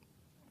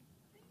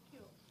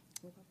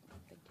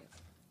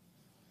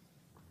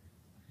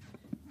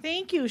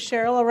 Thank you,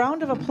 Cheryl. A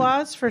round of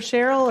applause for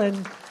Cheryl.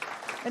 And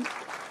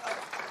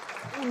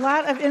A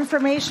lot of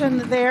information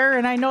there,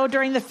 and I know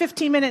during the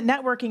 15-minute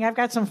networking, I've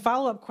got some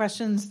follow-up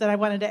questions that I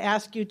wanted to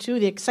ask you, too.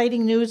 The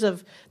exciting news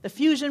of the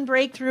fusion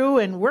breakthrough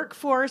and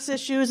workforce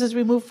issues as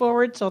we move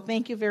forward, so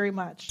thank you very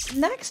much.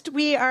 Next,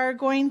 we are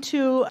going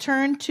to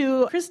turn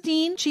to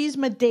Christine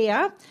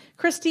Csizmadia.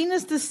 Christine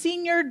is the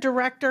Senior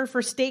Director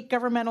for State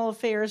Governmental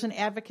Affairs and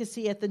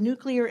Advocacy at the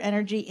Nuclear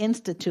Energy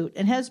Institute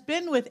and has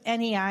been with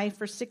NEI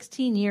for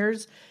 16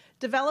 years,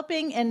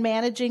 developing and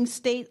managing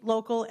state,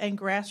 local, and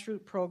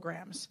grassroots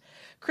programs.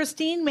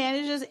 Christine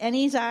manages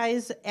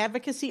NEI's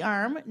advocacy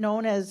arm,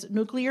 known as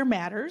Nuclear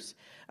Matters,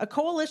 a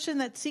coalition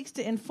that seeks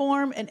to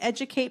inform and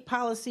educate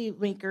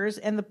policymakers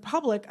and the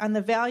public on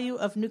the value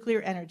of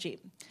nuclear energy.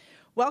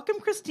 Welcome,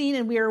 Christine,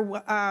 and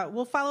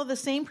we'll follow the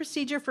same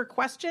procedure for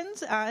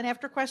questions. And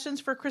after questions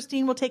for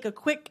Christine, we'll take a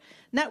quick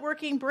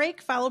networking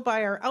break, followed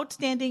by our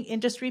outstanding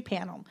industry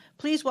panel.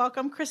 Please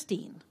welcome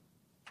Christine.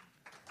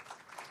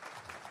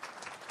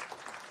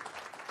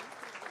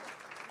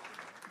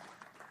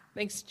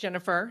 Thanks,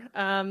 Jennifer.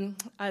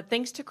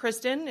 Thanks to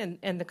Kristen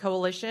and the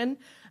coalition,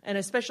 and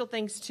a special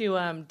thanks to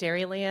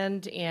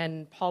Dairyland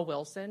and Paul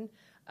Wilson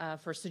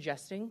for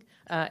suggesting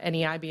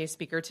NEI be a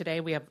speaker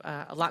today. We have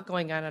a lot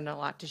going on and a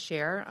lot to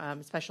share.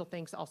 Special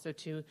thanks also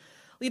to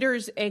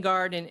leaders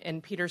Agard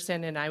and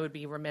Petersen, and I would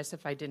be remiss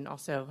if I didn't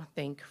also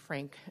thank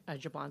Frank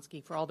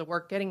Jablonski for all the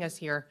work getting us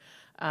here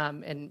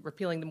and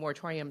repealing the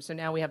moratorium. So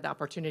now we have the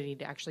opportunity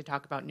to actually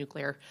talk about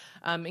nuclear.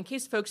 In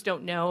case folks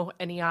don't know,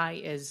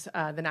 NEI is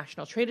the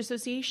National Trade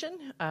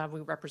Association.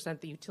 We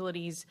represent the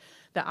utilities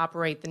that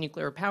operate the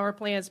nuclear power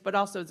plants, but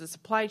also the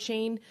supply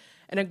chain.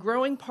 And a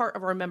growing part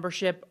of our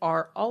membership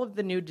are all of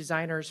the new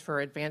designers for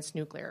advanced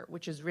nuclear,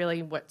 which is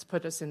really what's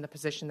put us in the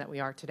position that we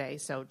are today.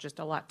 So just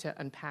a lot to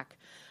unpack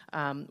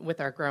with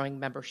our growing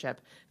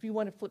membership. If you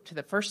want to flip to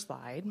the first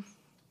slide.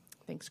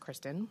 Thanks,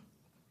 Kristen.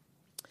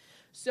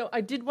 So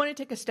I did want to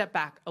take a step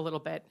back a little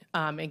bit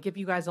and give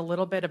you guys a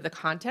little bit of the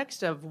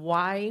context of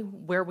why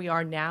where we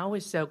are now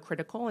is so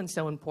critical and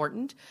so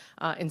important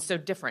and so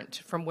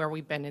different from where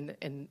we've been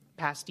in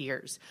past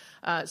years.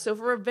 So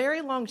for a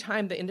very long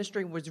time, the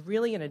industry was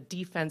really in a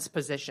defense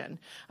position.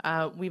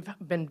 We've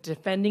been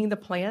defending the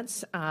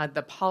plants.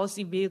 The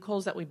policy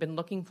vehicles that we've been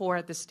looking for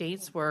at the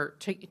states were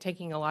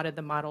taking a lot of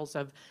the models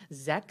of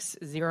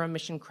ZECs, zero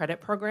emission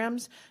credit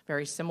programs,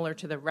 very similar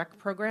to the REC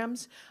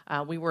programs.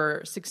 We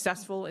were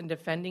successful in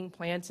defending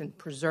plants and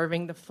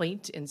preserving the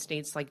fleet in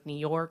states like New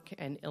York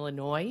and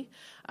Illinois.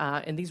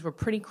 And these were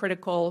pretty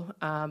critical,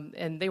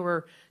 and they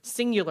were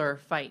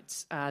singular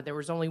fights. There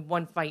was only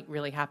one fight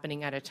really happening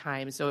at a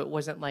time, so it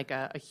wasn't like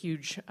a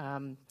huge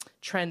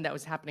trend that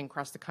was happening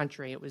across the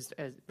country. It was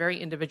very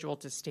individual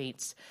to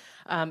states.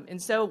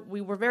 And so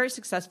we were very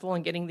successful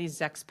in getting these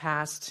ZECs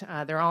passed.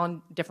 They're all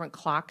on different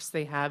clocks.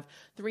 They have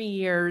 3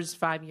 years,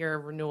 5-year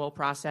renewal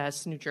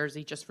process. New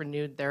Jersey just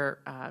renewed their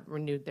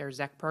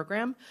ZEC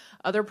program.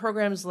 Other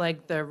programs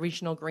like the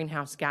Regional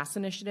Greenhouse Gas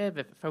Initiative,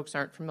 if folks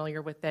aren't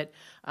familiar with it,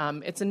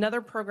 it's another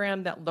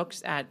program that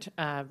looks at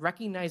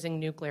recognizing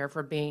nuclear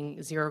for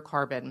being zero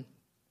carbon.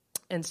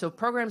 And so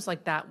programs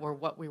like that were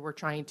what we were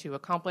trying to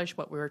accomplish,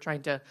 what we were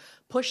trying to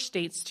push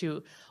states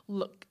to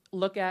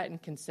look at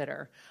and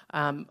consider.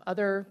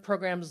 Other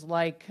programs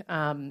like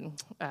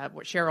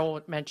what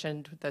Cheryl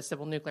mentioned, the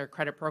Civil Nuclear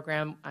Credit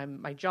Program,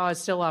 my jaw is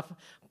still off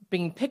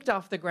being picked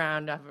off the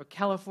ground of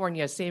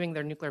California saving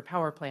their nuclear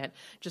power plant,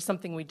 just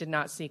something we did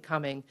not see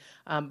coming.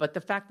 But the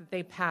fact that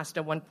they passed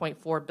a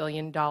 $1.4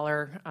 billion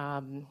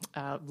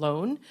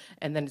loan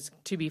and then it's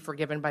to be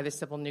forgiven by the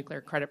Civil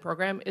Nuclear Credit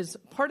Program is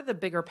part of the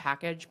bigger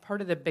package,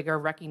 part of the bigger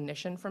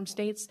recognition from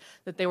states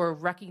that they were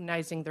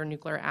recognizing their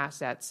nuclear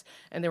assets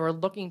and they were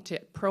looking to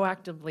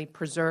proactively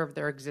preserve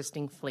their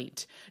existing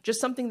fleet.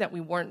 Just something that we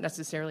weren't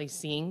necessarily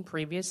seeing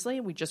previously.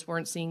 We just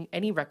weren't seeing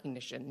any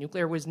recognition.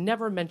 Nuclear was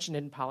never mentioned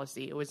in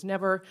policy. It was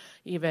never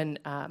even,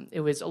 it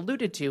was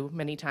alluded to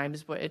many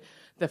times, but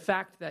the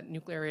fact that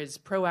nuclear is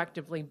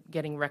proactively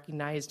getting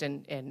recognized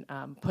and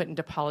put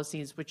into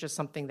policies, which is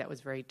something that was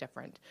very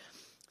different.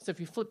 So if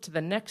you flip to the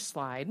next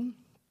slide.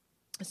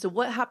 So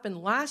what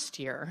happened last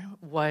year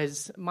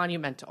was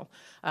monumental.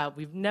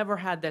 We've never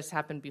had this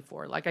happen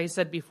before. Like I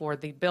said before,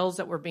 the bills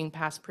that were being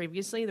passed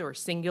previously, they were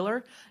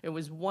singular. It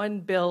was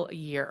one bill a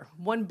year,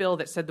 one bill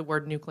that said the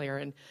word nuclear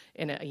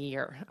in a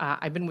year.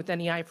 I've been with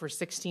NEI for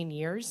 16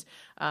 years,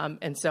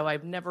 and so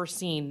I've never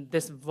seen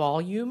this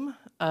volume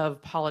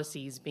of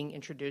policies being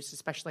introduced,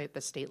 especially at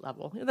the state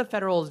level. The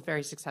federal is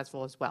very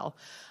successful as well.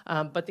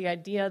 But the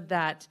idea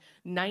that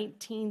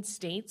 19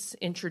 states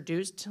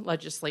introduced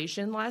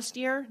legislation last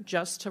year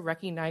just to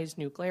recognize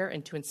nuclear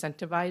and to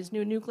incentivize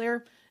new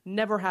nuclear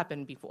never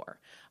happened before.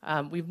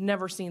 We've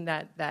never seen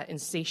that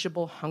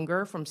insatiable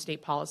hunger from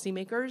state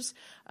policymakers.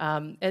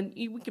 And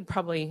we could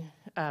probably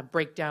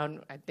break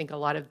down, I think, a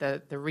lot of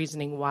the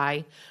reasoning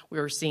why we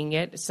were seeing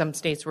it. Some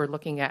states were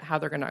looking at how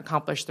they're going to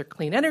accomplish their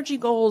clean energy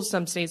goals.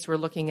 Some states were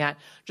looking at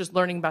just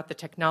learning about the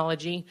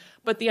technology.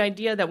 But the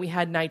idea that we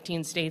had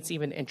 19 states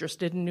even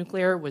interested in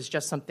nuclear was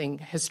just something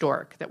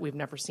historic that we've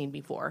never seen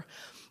before.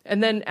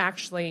 And then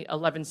actually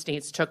 11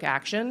 states took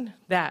action.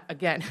 That,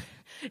 again,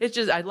 It's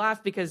just, I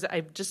laugh because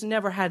I've just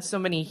never had so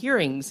many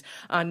hearings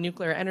on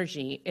nuclear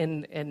energy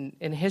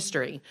in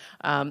history.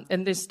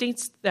 And the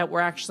states that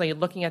were actually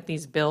looking at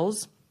these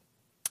bills,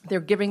 they're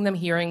giving them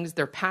hearings,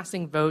 they're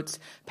passing votes,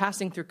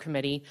 passing through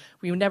committee.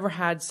 We've never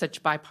had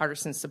such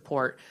bipartisan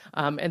support.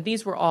 And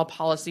these were all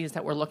policies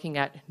that were looking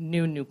at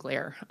new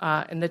nuclear.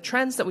 And the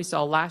trends that we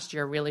saw last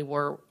year really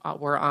were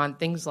on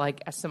things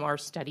like SMR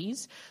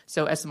studies.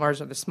 So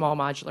SMRs are the small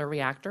modular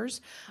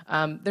reactors.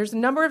 There's a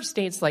number of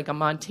states like a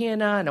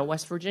Montana and a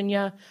West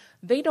Virginia.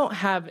 They don't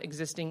have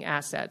existing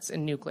assets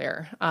in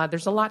nuclear.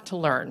 There's a lot to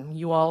learn.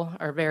 You all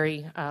are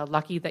very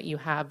lucky that you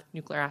have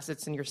nuclear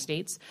assets in your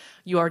states.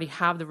 You already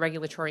have the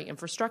regulatory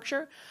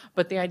infrastructure,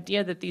 but the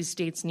idea that these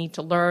states need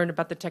to learn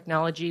about the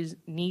technologies,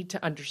 need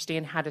to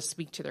understand how to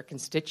speak to their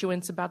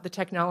constituents about the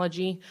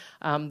technology,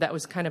 that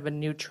was kind of a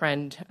new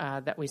trend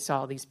that we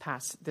saw this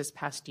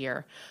past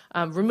year.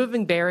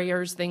 Removing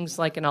barriers, things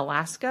like in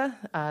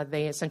Alaska,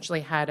 they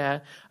essentially had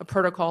a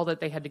protocol that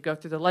they had to go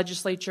through the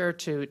legislature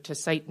to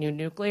cite new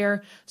nuclear.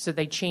 So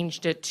they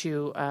changed it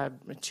to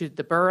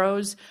the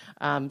boroughs.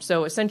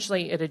 So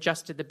essentially, it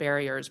adjusted the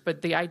barriers.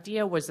 But the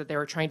idea was that they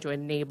were trying to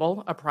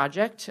enable a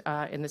project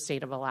in the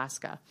state of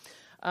Alaska.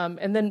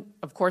 And then,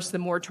 of course, the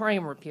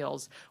moratorium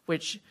repeals,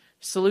 which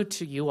salute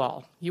to you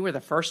all. You were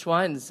the first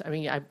ones. I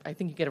mean, I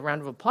think you get a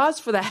round of applause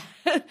for that.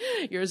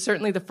 You're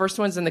certainly the first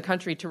ones in the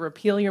country to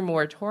repeal your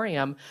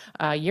moratorium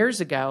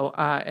years ago.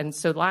 And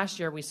so last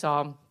year we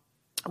saw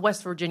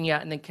West Virginia,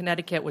 and then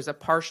Connecticut was a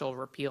partial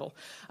repeal.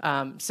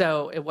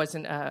 So it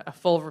wasn't a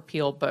full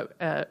repeal, but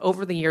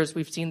over the years,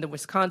 we've seen the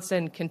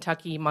Wisconsin,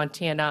 Kentucky,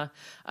 Montana,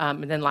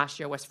 and then last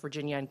year, West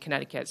Virginia and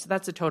Connecticut. So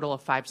that's a total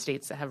of 5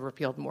 states that have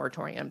repealed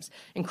moratoriums.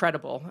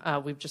 Incredible.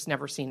 We've just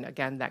never seen,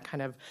 again, that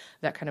kind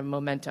of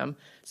momentum.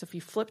 So if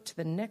you flip to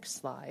the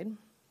next slide.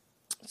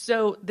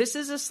 So this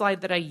is a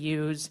slide that I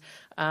use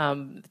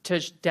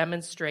to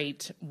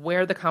demonstrate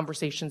where the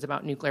conversations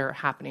about nuclear are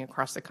happening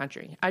across the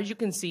country. As you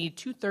can see,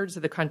 2/3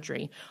 of the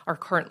country are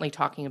currently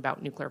talking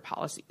about nuclear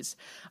policies.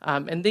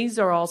 And these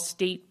are all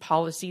state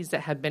policies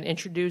that have been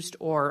introduced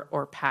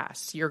or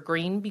passed. You're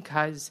green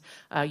because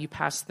you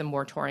passed the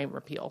moratorium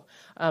repeal.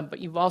 But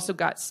you've also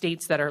got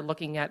states that are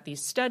looking at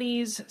these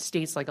studies,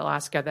 states like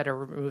Alaska that are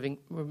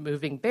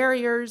removing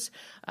barriers.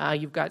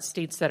 You've got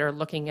states that are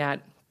looking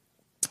at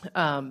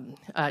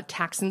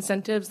tax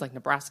incentives, like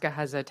Nebraska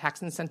has a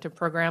tax incentive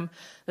program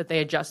that they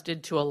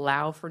adjusted to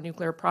allow for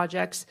nuclear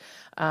projects.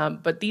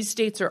 But these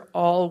states are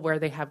all where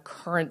they have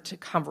current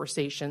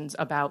conversations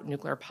about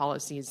nuclear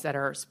policies that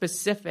are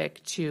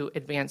specific to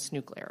advanced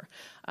nuclear.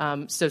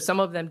 So some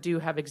of them do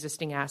have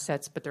existing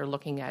assets, but they're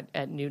looking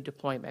at new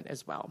deployment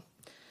as well.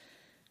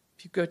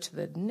 If you go to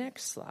the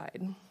next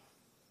slide.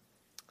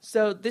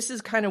 So this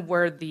is kind of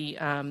where the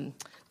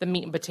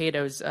meat and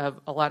potatoes of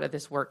a lot of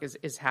this work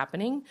is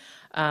happening.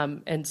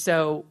 And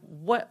so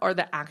what are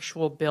the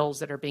actual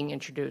bills that are being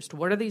introduced?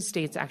 What are these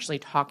states actually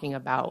talking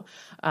about?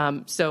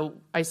 So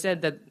I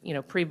said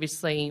that,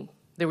 previously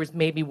there was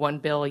maybe 1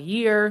 bill a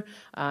year,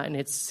 and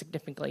it's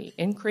significantly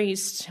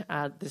increased.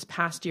 This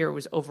past year it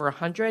was over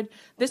 100.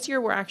 This year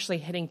we're actually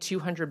hitting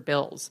 200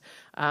 bills.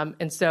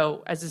 And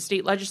so as a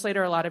state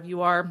legislator, a lot of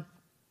you are,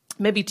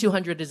 maybe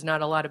 200 is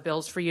not a lot of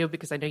bills for you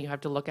because I know you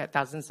have to look at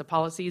thousands of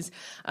policies.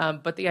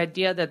 But the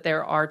idea that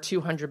there are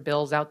 200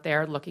 bills out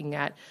there looking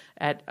at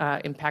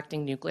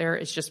impacting nuclear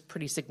is just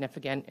pretty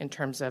significant in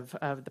terms of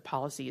the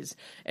policies.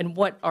 And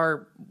what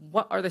are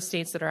the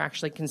states that are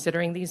actually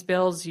considering these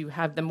bills? You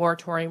have the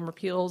moratorium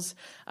repeals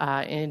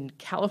in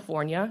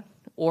California,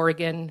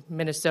 Oregon,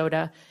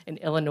 Minnesota, and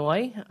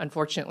Illinois.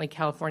 Unfortunately,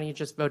 California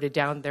just voted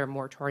down their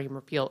moratorium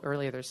repeal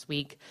earlier this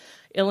week.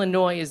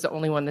 Illinois is the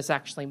only one that's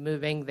actually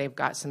moving. They've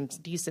got some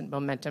decent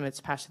momentum.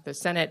 It's passed the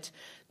Senate,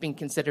 being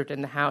considered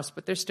in the House,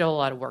 but there's still a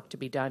lot of work to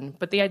be done.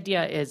 But the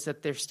idea is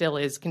that there still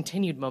is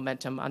continued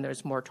momentum on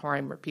those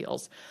moratorium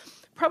repeals.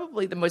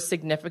 Probably the most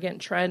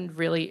significant trend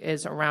really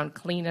is around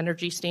clean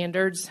energy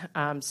standards.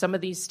 Some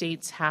of these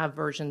states have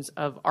versions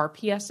of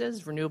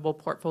RPSs, Renewable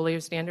Portfolio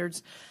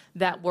Standards,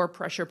 that were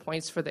pressure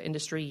points for the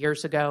industry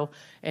years ago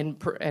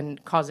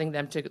and causing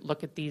them to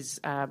look at these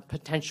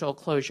potential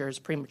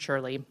closures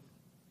prematurely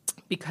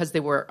because they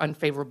were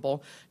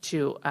unfavorable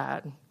to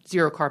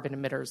zero carbon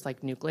emitters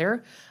like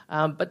nuclear.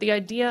 But the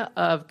idea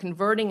of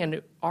converting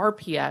an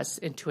RPS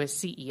into a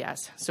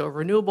CES, so a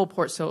renewable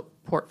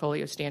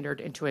portfolio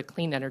standard into a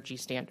clean energy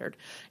standard,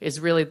 is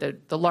really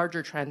the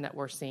larger trend that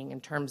we're seeing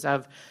in terms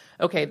of,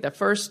 okay, the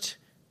first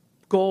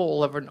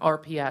goal of an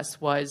RPS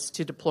was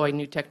to deploy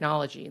new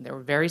technology. They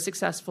were very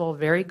successful,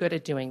 very good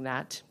at doing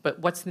that. But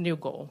what's the new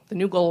goal? The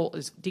new goal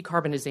is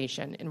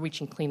decarbonization and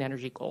reaching clean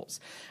energy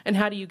goals. And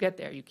how do you get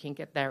there? You can't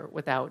get there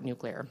without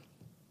nuclear.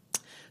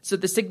 So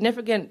the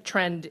significant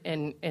trend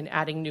in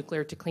adding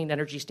nuclear to clean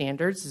energy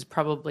standards is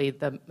probably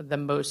the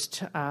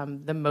most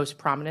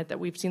prominent that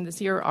we've seen this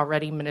year.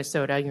 Already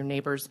Minnesota, your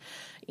neighbors,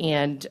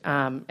 and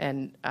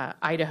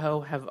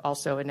Idaho have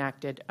also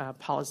enacted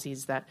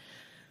policies that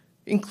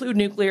include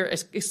nuclear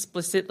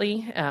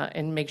explicitly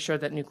and make sure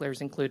that nuclear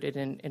is included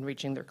in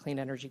reaching their clean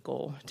energy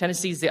goal.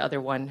 Tennessee is the other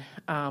one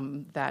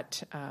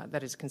that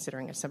is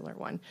considering a similar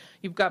one.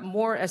 You've got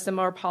more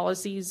SMR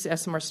policies,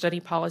 SMR study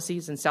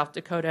policies in South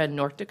Dakota and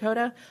North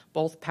Dakota.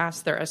 Both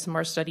passed their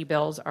SMR study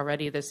bills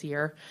already this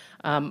year.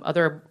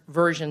 Other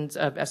versions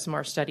of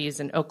SMR studies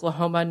in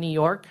Oklahoma, New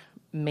York,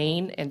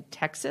 Maine, and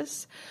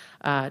Texas.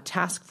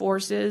 Task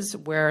forces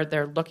where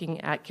they're looking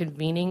at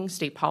convening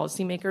state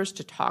policymakers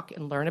to talk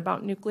and learn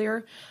about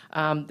nuclear.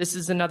 This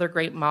is another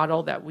great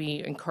model that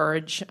we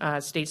encourage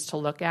states to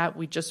look at.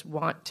 We just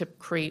want to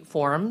create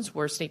forums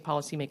where state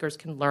policymakers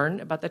can learn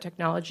about the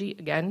technology.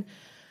 Again,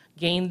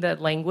 gain the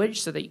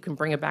language so that you can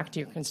bring it back to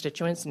your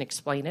constituents and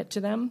explain it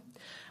to them.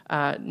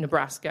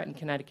 Nebraska and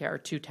Connecticut are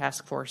two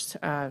task force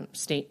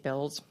state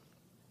bills.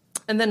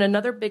 And then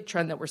another big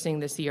trend that we're seeing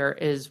this year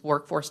is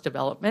workforce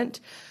development.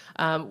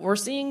 We're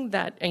seeing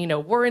that,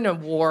 we're in a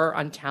war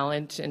on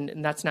talent,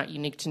 and that's not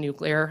unique to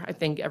nuclear. I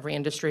think every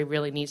industry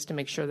really needs to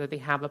make sure that they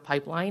have a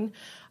pipeline.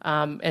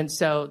 And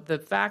so the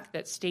fact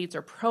that states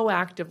are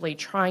proactively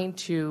trying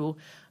to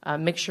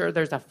make sure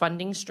there's a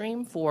funding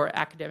stream for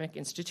academic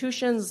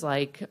institutions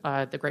like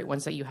the great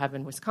ones that you have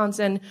in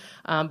Wisconsin,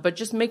 but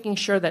just making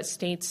sure that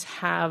states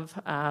have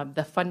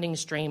the funding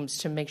streams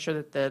to make sure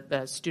that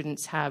the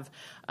students have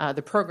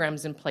the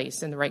programs in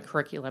place and the right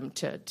curriculum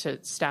to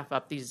staff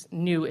up these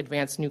new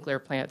advanced nuclear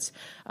plants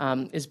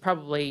is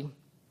probably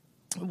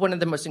one of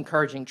the most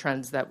encouraging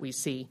trends that we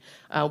see.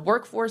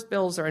 Workforce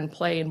bills are in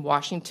play in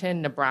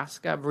Washington,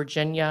 Nebraska,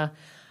 Virginia,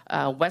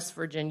 West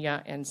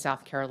Virginia, and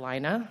South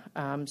Carolina.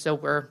 So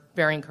we're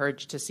very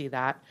encouraged to see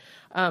that.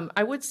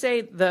 I would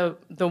say the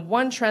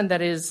one trend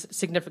that is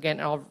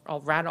significant, and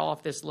I'll rattle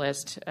off this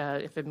list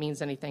if it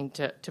means anything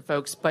to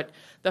folks, but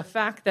the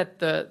fact that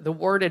the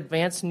word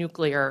advanced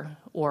nuclear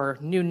or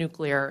new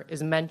nuclear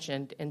is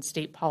mentioned in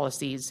state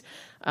policies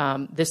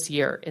this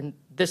year in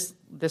this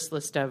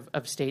list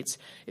of states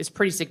is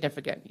pretty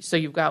significant. So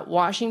you've got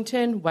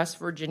Washington, West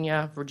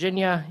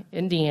Virginia,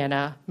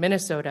 Indiana,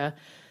 Minnesota,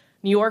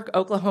 New York,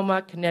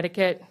 Oklahoma,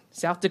 Connecticut,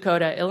 South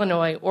Dakota,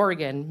 Illinois,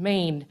 Oregon,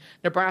 Maine,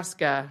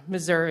 Nebraska,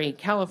 Missouri,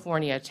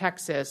 California,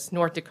 Texas,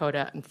 North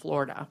Dakota, and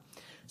Florida.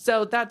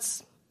 So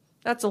that's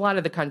a lot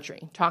of the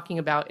country talking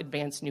about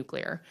advanced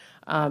nuclear.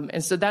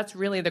 And so that's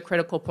really the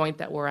critical point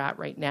that we're at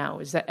right now,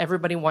 is that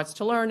everybody wants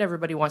to learn,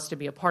 everybody wants to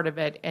be a part of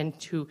it, and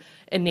to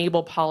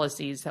enable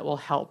policies that will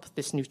help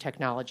this new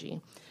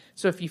technology.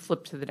 So if you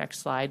flip to the next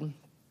slide.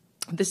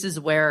 This is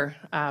where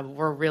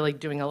we're really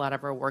doing a lot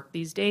of our work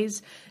these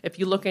days. If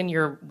you look in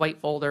your white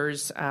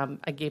folders,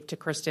 I gave to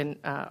Kristen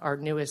our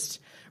newest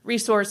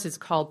resource. It's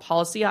called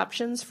Policy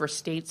Options for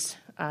States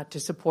to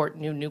Support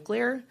New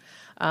Nuclear.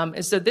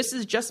 And so this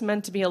is just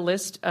meant to be a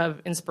list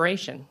of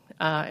inspiration.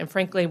 And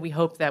frankly, we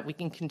hope that we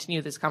can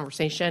continue this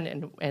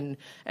conversation, and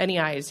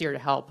NEI is here to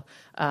help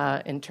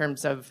in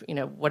terms of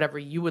whatever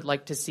you would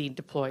like to see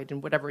deployed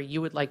and whatever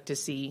you would like to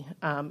see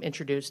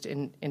introduced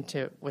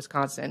into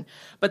Wisconsin.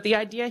 But the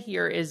idea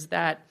here is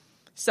that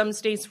some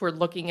states were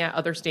looking at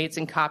other states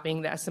and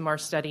copying the SMR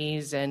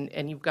studies,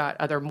 and you've got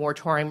other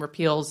moratorium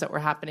repeals that were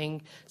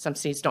happening. Some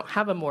states don't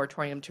have a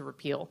moratorium to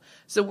repeal.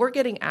 So we're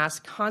getting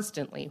asked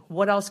constantly,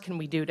 what else can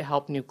we do to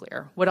help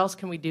nuclear? What else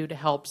can we do to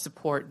help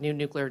support new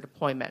nuclear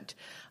deployment?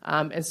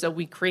 And so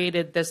we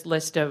created this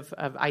list of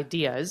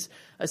ideas.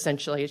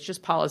 Essentially, it's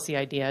just policy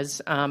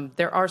ideas.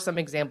 There are some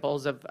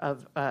examples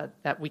of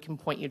that we can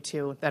point you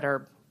to that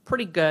are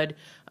pretty good,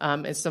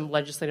 and some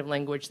legislative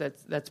language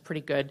that's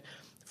pretty good.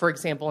 For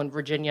example, in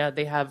Virginia,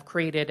 they have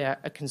created a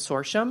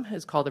consortium.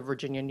 It's called the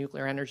Virginia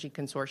Nuclear Energy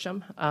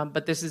Consortium.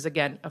 But this is,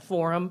 again, a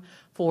forum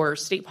for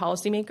state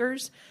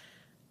policymakers,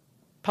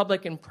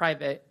 public and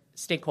private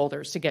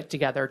stakeholders to get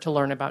together to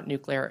learn about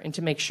nuclear and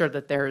to make sure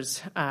that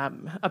there's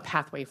a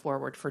pathway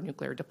forward for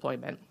nuclear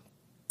deployment.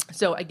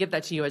 So I give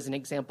that to you as an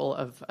example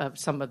of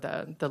some of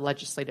the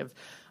legislative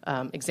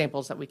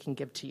examples that we can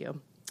give to you.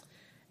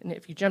 And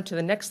if you jump to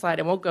the next slide,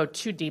 I won't go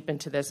too deep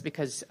into this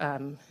because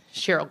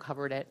Cheryl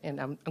covered it,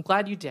 and I'm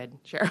glad you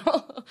did,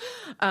 Cheryl.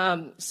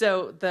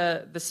 So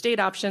the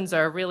state options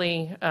are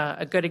really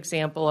a good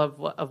example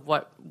of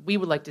what we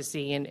would like to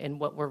see and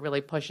what we're really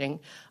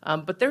pushing.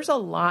 But there's a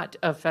lot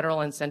of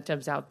federal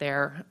incentives out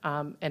there,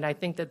 and I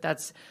think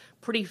that's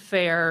pretty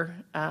fair,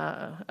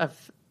 a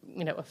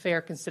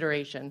fair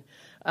consideration.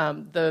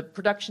 The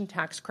production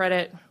tax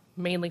credit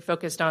mainly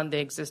focused on the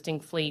existing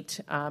fleet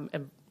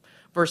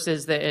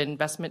versus the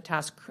investment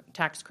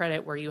tax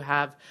credit where you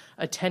have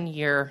a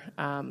 10-year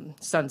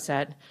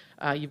sunset.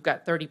 You've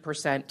got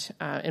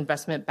 30%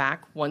 investment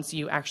back once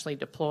you actually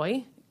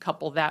deploy.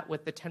 Couple that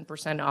with the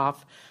 10%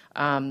 off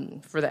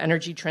for the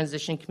energy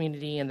transition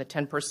community and the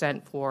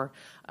 10% for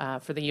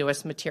the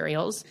U.S.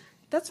 materials.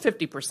 That's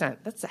 50%.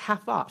 That's a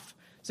half off.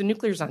 So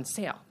nuclear's on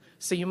sale.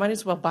 So you might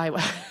as well buy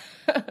one.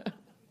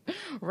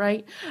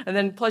 Right? And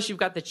then plus you've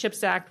got the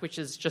CHIPS Act, which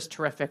is just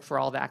terrific for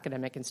all the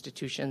academic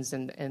institutions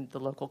and the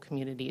local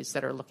communities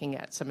that are looking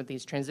at some of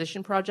these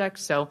transition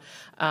projects. So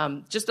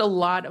just a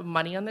lot of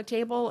money on the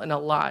table and a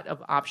lot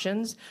of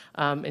options.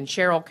 And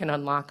Cheryl can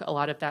unlock a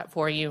lot of that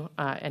for you.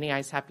 NEI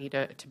is happy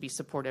to be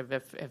supportive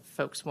if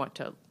folks want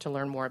to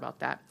learn more about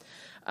that.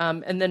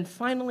 And then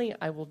finally,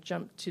 I will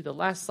jump to the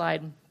last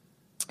slide.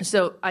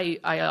 So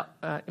I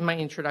in my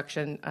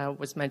introduction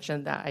was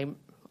mentioned that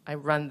I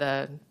run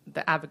the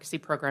advocacy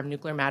program,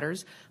 Nuclear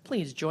Matters.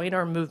 Please join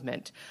our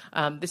movement.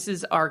 This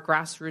is our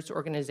grassroots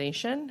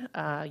organization.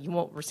 You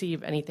won't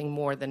receive anything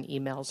more than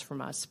emails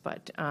from us,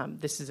 but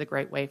this is a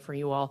great way for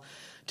you all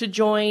to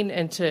join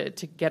and to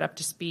get up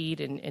to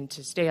speed and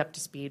to stay up to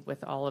speed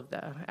with all of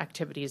the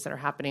activities that are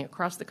happening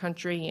across the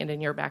country and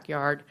in your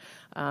backyard.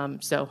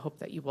 So hope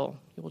that you will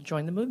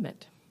join the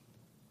movement.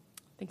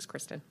 Thanks,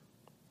 Kristen.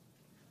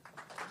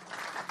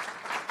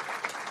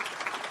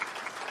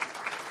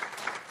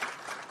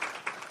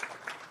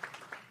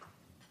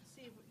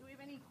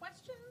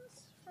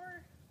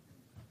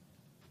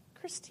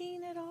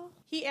 Christine at all?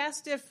 He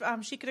asked if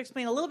she could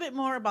explain a little bit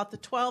more about the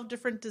 12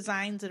 different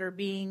designs that are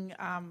being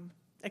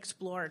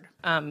explored.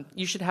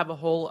 You should have a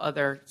whole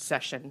other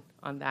session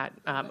on that,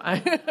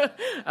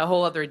 a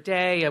whole other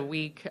day, a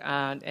week,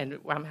 and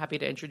I'm happy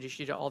to introduce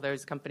you to all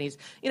those companies.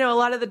 You know, a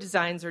lot of the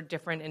designs are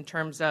different in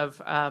terms of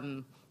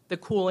the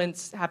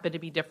coolants happen to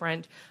be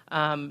different.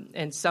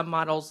 And some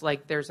models,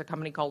 like there's a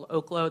company called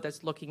Oklo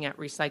that's looking at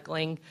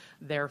recycling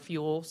their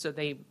fuel, so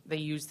they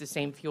use the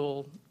same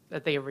fuel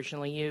that they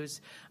originally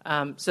use.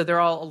 So they're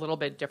all a little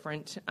bit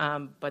different,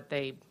 but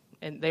they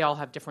all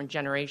have different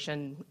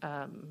generation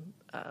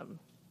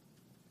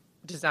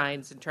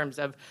designs in terms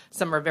of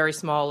some are very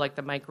small, like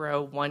the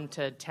micro 1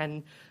 to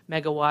 10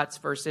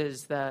 megawatts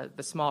versus the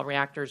small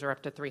reactors are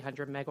up to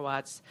 300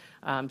 megawatts.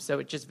 So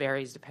it just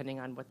varies depending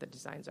on what the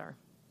designs are.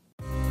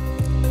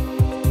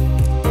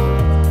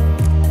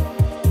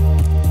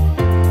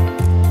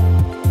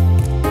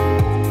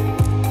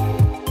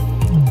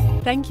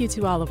 Thank you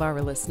to all of our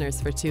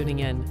listeners for tuning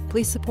in.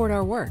 Please support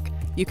our work.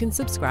 You can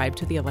subscribe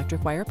to the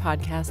Electric Wire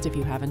podcast if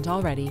you haven't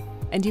already,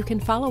 and you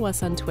can follow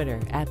us on Twitter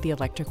at The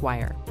Electric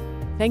Wire.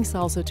 Thanks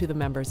also to the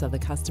members of the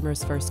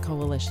Customers First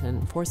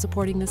Coalition for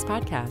supporting this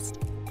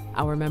podcast.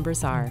 Our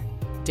members are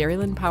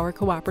Dairyland Power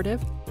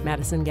Cooperative,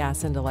 Madison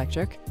Gas and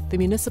Electric, the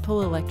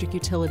Municipal Electric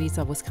Utilities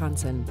of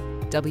Wisconsin,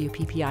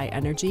 WPPI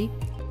Energy,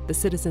 the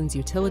Citizens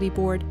Utility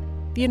Board,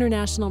 the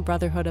International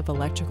Brotherhood of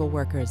Electrical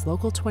Workers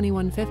Local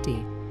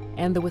 2150,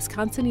 and the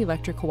Wisconsin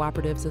Electric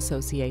Cooperatives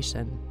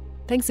Association.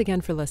 Thanks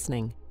again for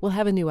listening. We'll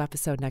have a new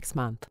episode next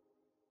month.